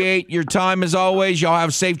appreciate your time as always. Y'all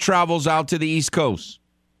have safe travels out to the East Coast.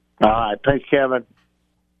 All right. Thanks, Kevin.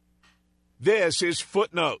 This is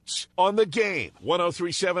Footnotes on the Game,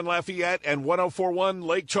 103.7 Lafayette and 104.1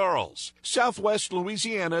 Lake Charles, Southwest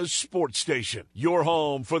Louisiana's sports station. Your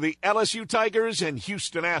home for the LSU Tigers and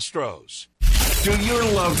Houston Astros. Do your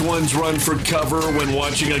loved ones run for cover when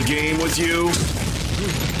watching a game with you?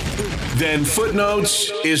 Then Footnotes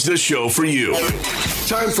is the show for you.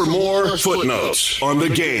 Time for more Footnotes on the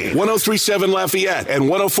Game, 103.7 Lafayette and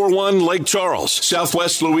 104.1 Lake Charles,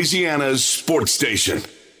 Southwest Louisiana's sports station.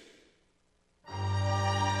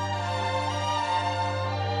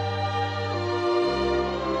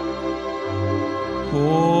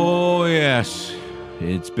 Oh, yes.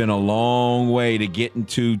 It's been a long way to getting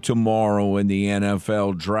to tomorrow in the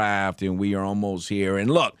NFL draft, and we are almost here. And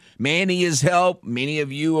look, Manny has helped. Many of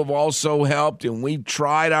you have also helped, and we've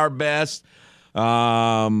tried our best.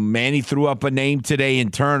 Manny threw up a name today in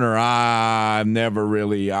Turner. I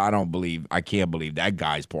can't believe that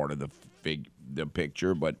guy's part of the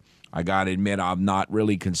picture, but I got to admit, I've not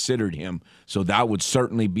really considered him. So that would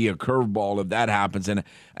certainly be a curveball if that happens. And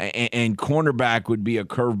cornerback would be a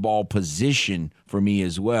curveball position for me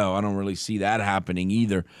as well. I don't really see that happening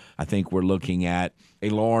either. I think we're looking at a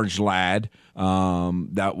large lad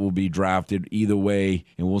that will be drafted either way,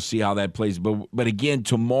 and we'll see how that plays. But again,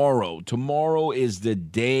 tomorrow is the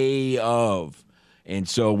day of. And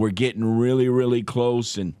so we're getting really, really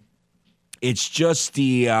close, and it's just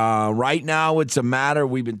the right now it's a matter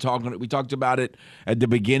we talked about it at the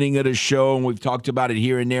beginning of the show, and we've talked about it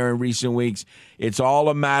here and there in recent weeks. It's all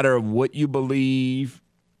a matter of what you believe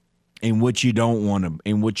and what you don't want to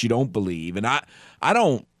and what you don't believe. And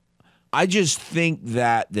I just think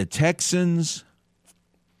that the Texans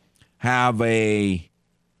have a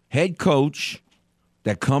head coach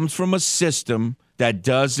that comes from a system that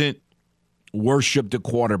doesn't worship the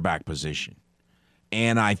quarterback position.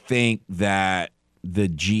 And I think that the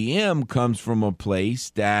GM comes from a place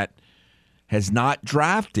that has not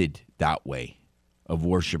drafted that way of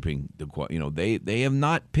worshiping they have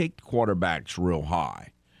not picked quarterbacks real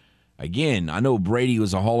high. Again, I know Brady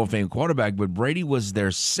was a Hall of Fame quarterback, but Brady was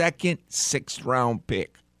their second 6th round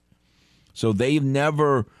pick. So they've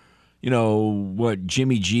never,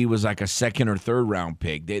 Jimmy G was like a 2nd or 3rd round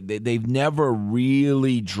pick. They've never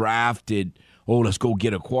really drafted, let's go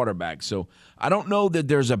get a quarterback. So I don't know that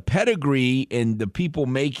there's a pedigree in the people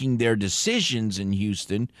making their decisions in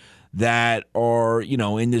Houston that are,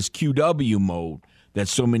 in this QW mode that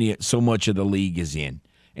so much of the league is in.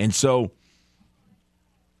 And so,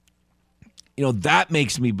 that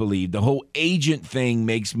makes me believe. The whole agent thing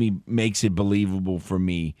makes it believable for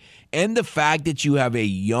me. And the fact that you have a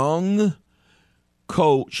young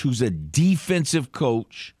coach who's a defensive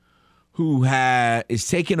coach who is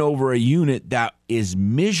taking over a unit that is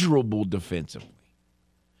miserable defensively.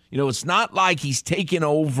 It's not like he's taking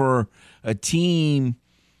over a team,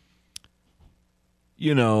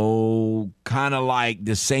 kind of like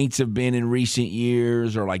the Saints have been in recent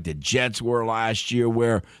years or like the Jets were last year,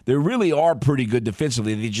 where they really are pretty good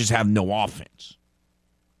defensively. They just have no offense.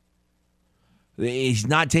 He's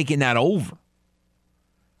not taking that over.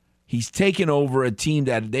 He's taking over a team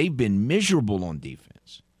that they've been miserable on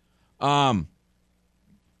defense.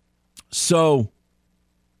 So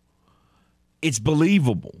it's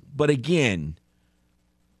believable. But again,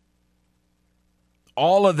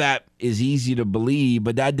 all of that is easy to believe,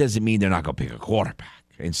 but that doesn't mean they're not going to pick a quarterback.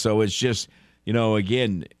 And so it's just,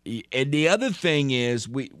 again, and the other thing is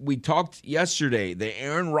we talked yesterday, the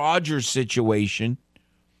Aaron Rodgers situation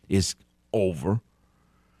is over,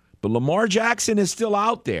 but Lamar Jackson is still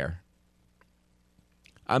out there.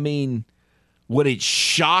 I mean, would it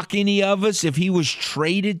shock any of us if he was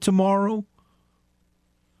traded tomorrow?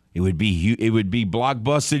 It would be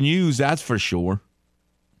blockbuster news, that's for sure.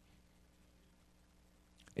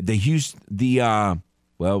 The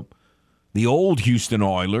old Houston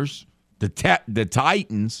Oilers, the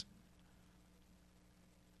Titans.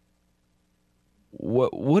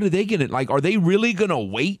 What are they going to like? Are they really going to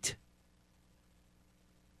wait?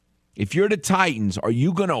 If you're the Titans, are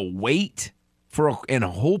you going to wait and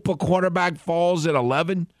hope a quarterback falls at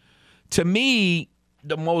 11? To me,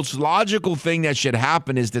 the most logical thing that should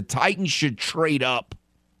happen is the Titans should trade up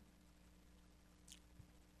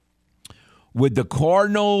with the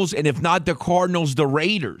Cardinals, and if not the Cardinals, the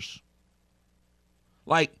Raiders.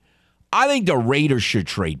 Like, I think the Raiders should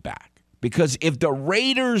trade back, because if the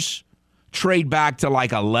Raiders trade back to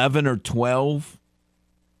like 11 or 12,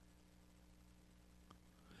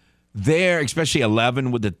 there, especially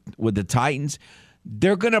 11 with the Titans,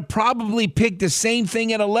 they're going to probably pick the same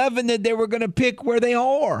thing at 11 that they were going to pick where they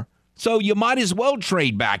are. So you might as well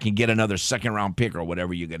trade back and get another 2nd-round pick or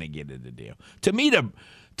whatever you're going to get in the deal. To me,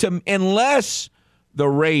 unless the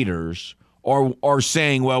Raiders are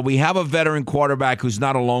saying, well, we have a veteran quarterback who's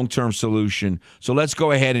not a long-term solution, so let's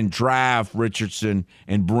go ahead and draft Richardson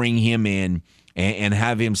and bring him in and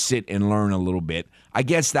have him sit and learn a little bit. I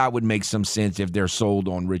guess that would make some sense if they're sold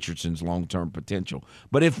on Richardson's long-term potential.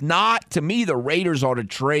 But if not, to me, the Raiders ought to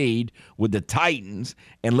trade with the Titans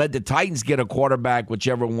and let the Titans get a quarterback,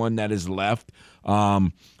 whichever one that is left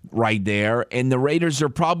right there. And the Raiders are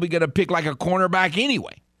probably going to pick like a cornerback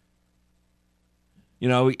anyway.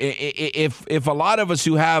 If a lot of us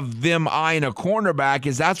who have them eyeing a cornerback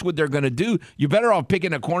is that's what they're going to do, you're better off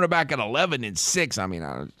picking a cornerback at 11 and 6. I mean,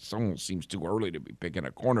 it almost seems too early to be picking a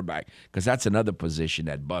cornerback because that's another position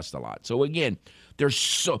that busts a lot. So, again,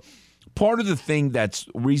 part of the thing that's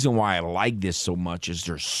reason why I like this so much is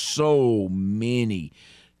there's so many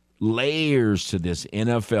layers to this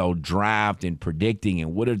NFL draft and predicting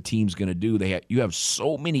and what a team's going to do. You have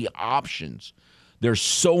so many options. There's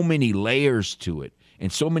so many layers to it.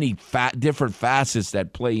 and so many different facets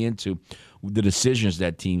that play into the decisions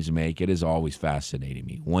that teams make. It is always fascinating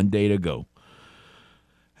me. One day to go.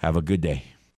 Have a good day.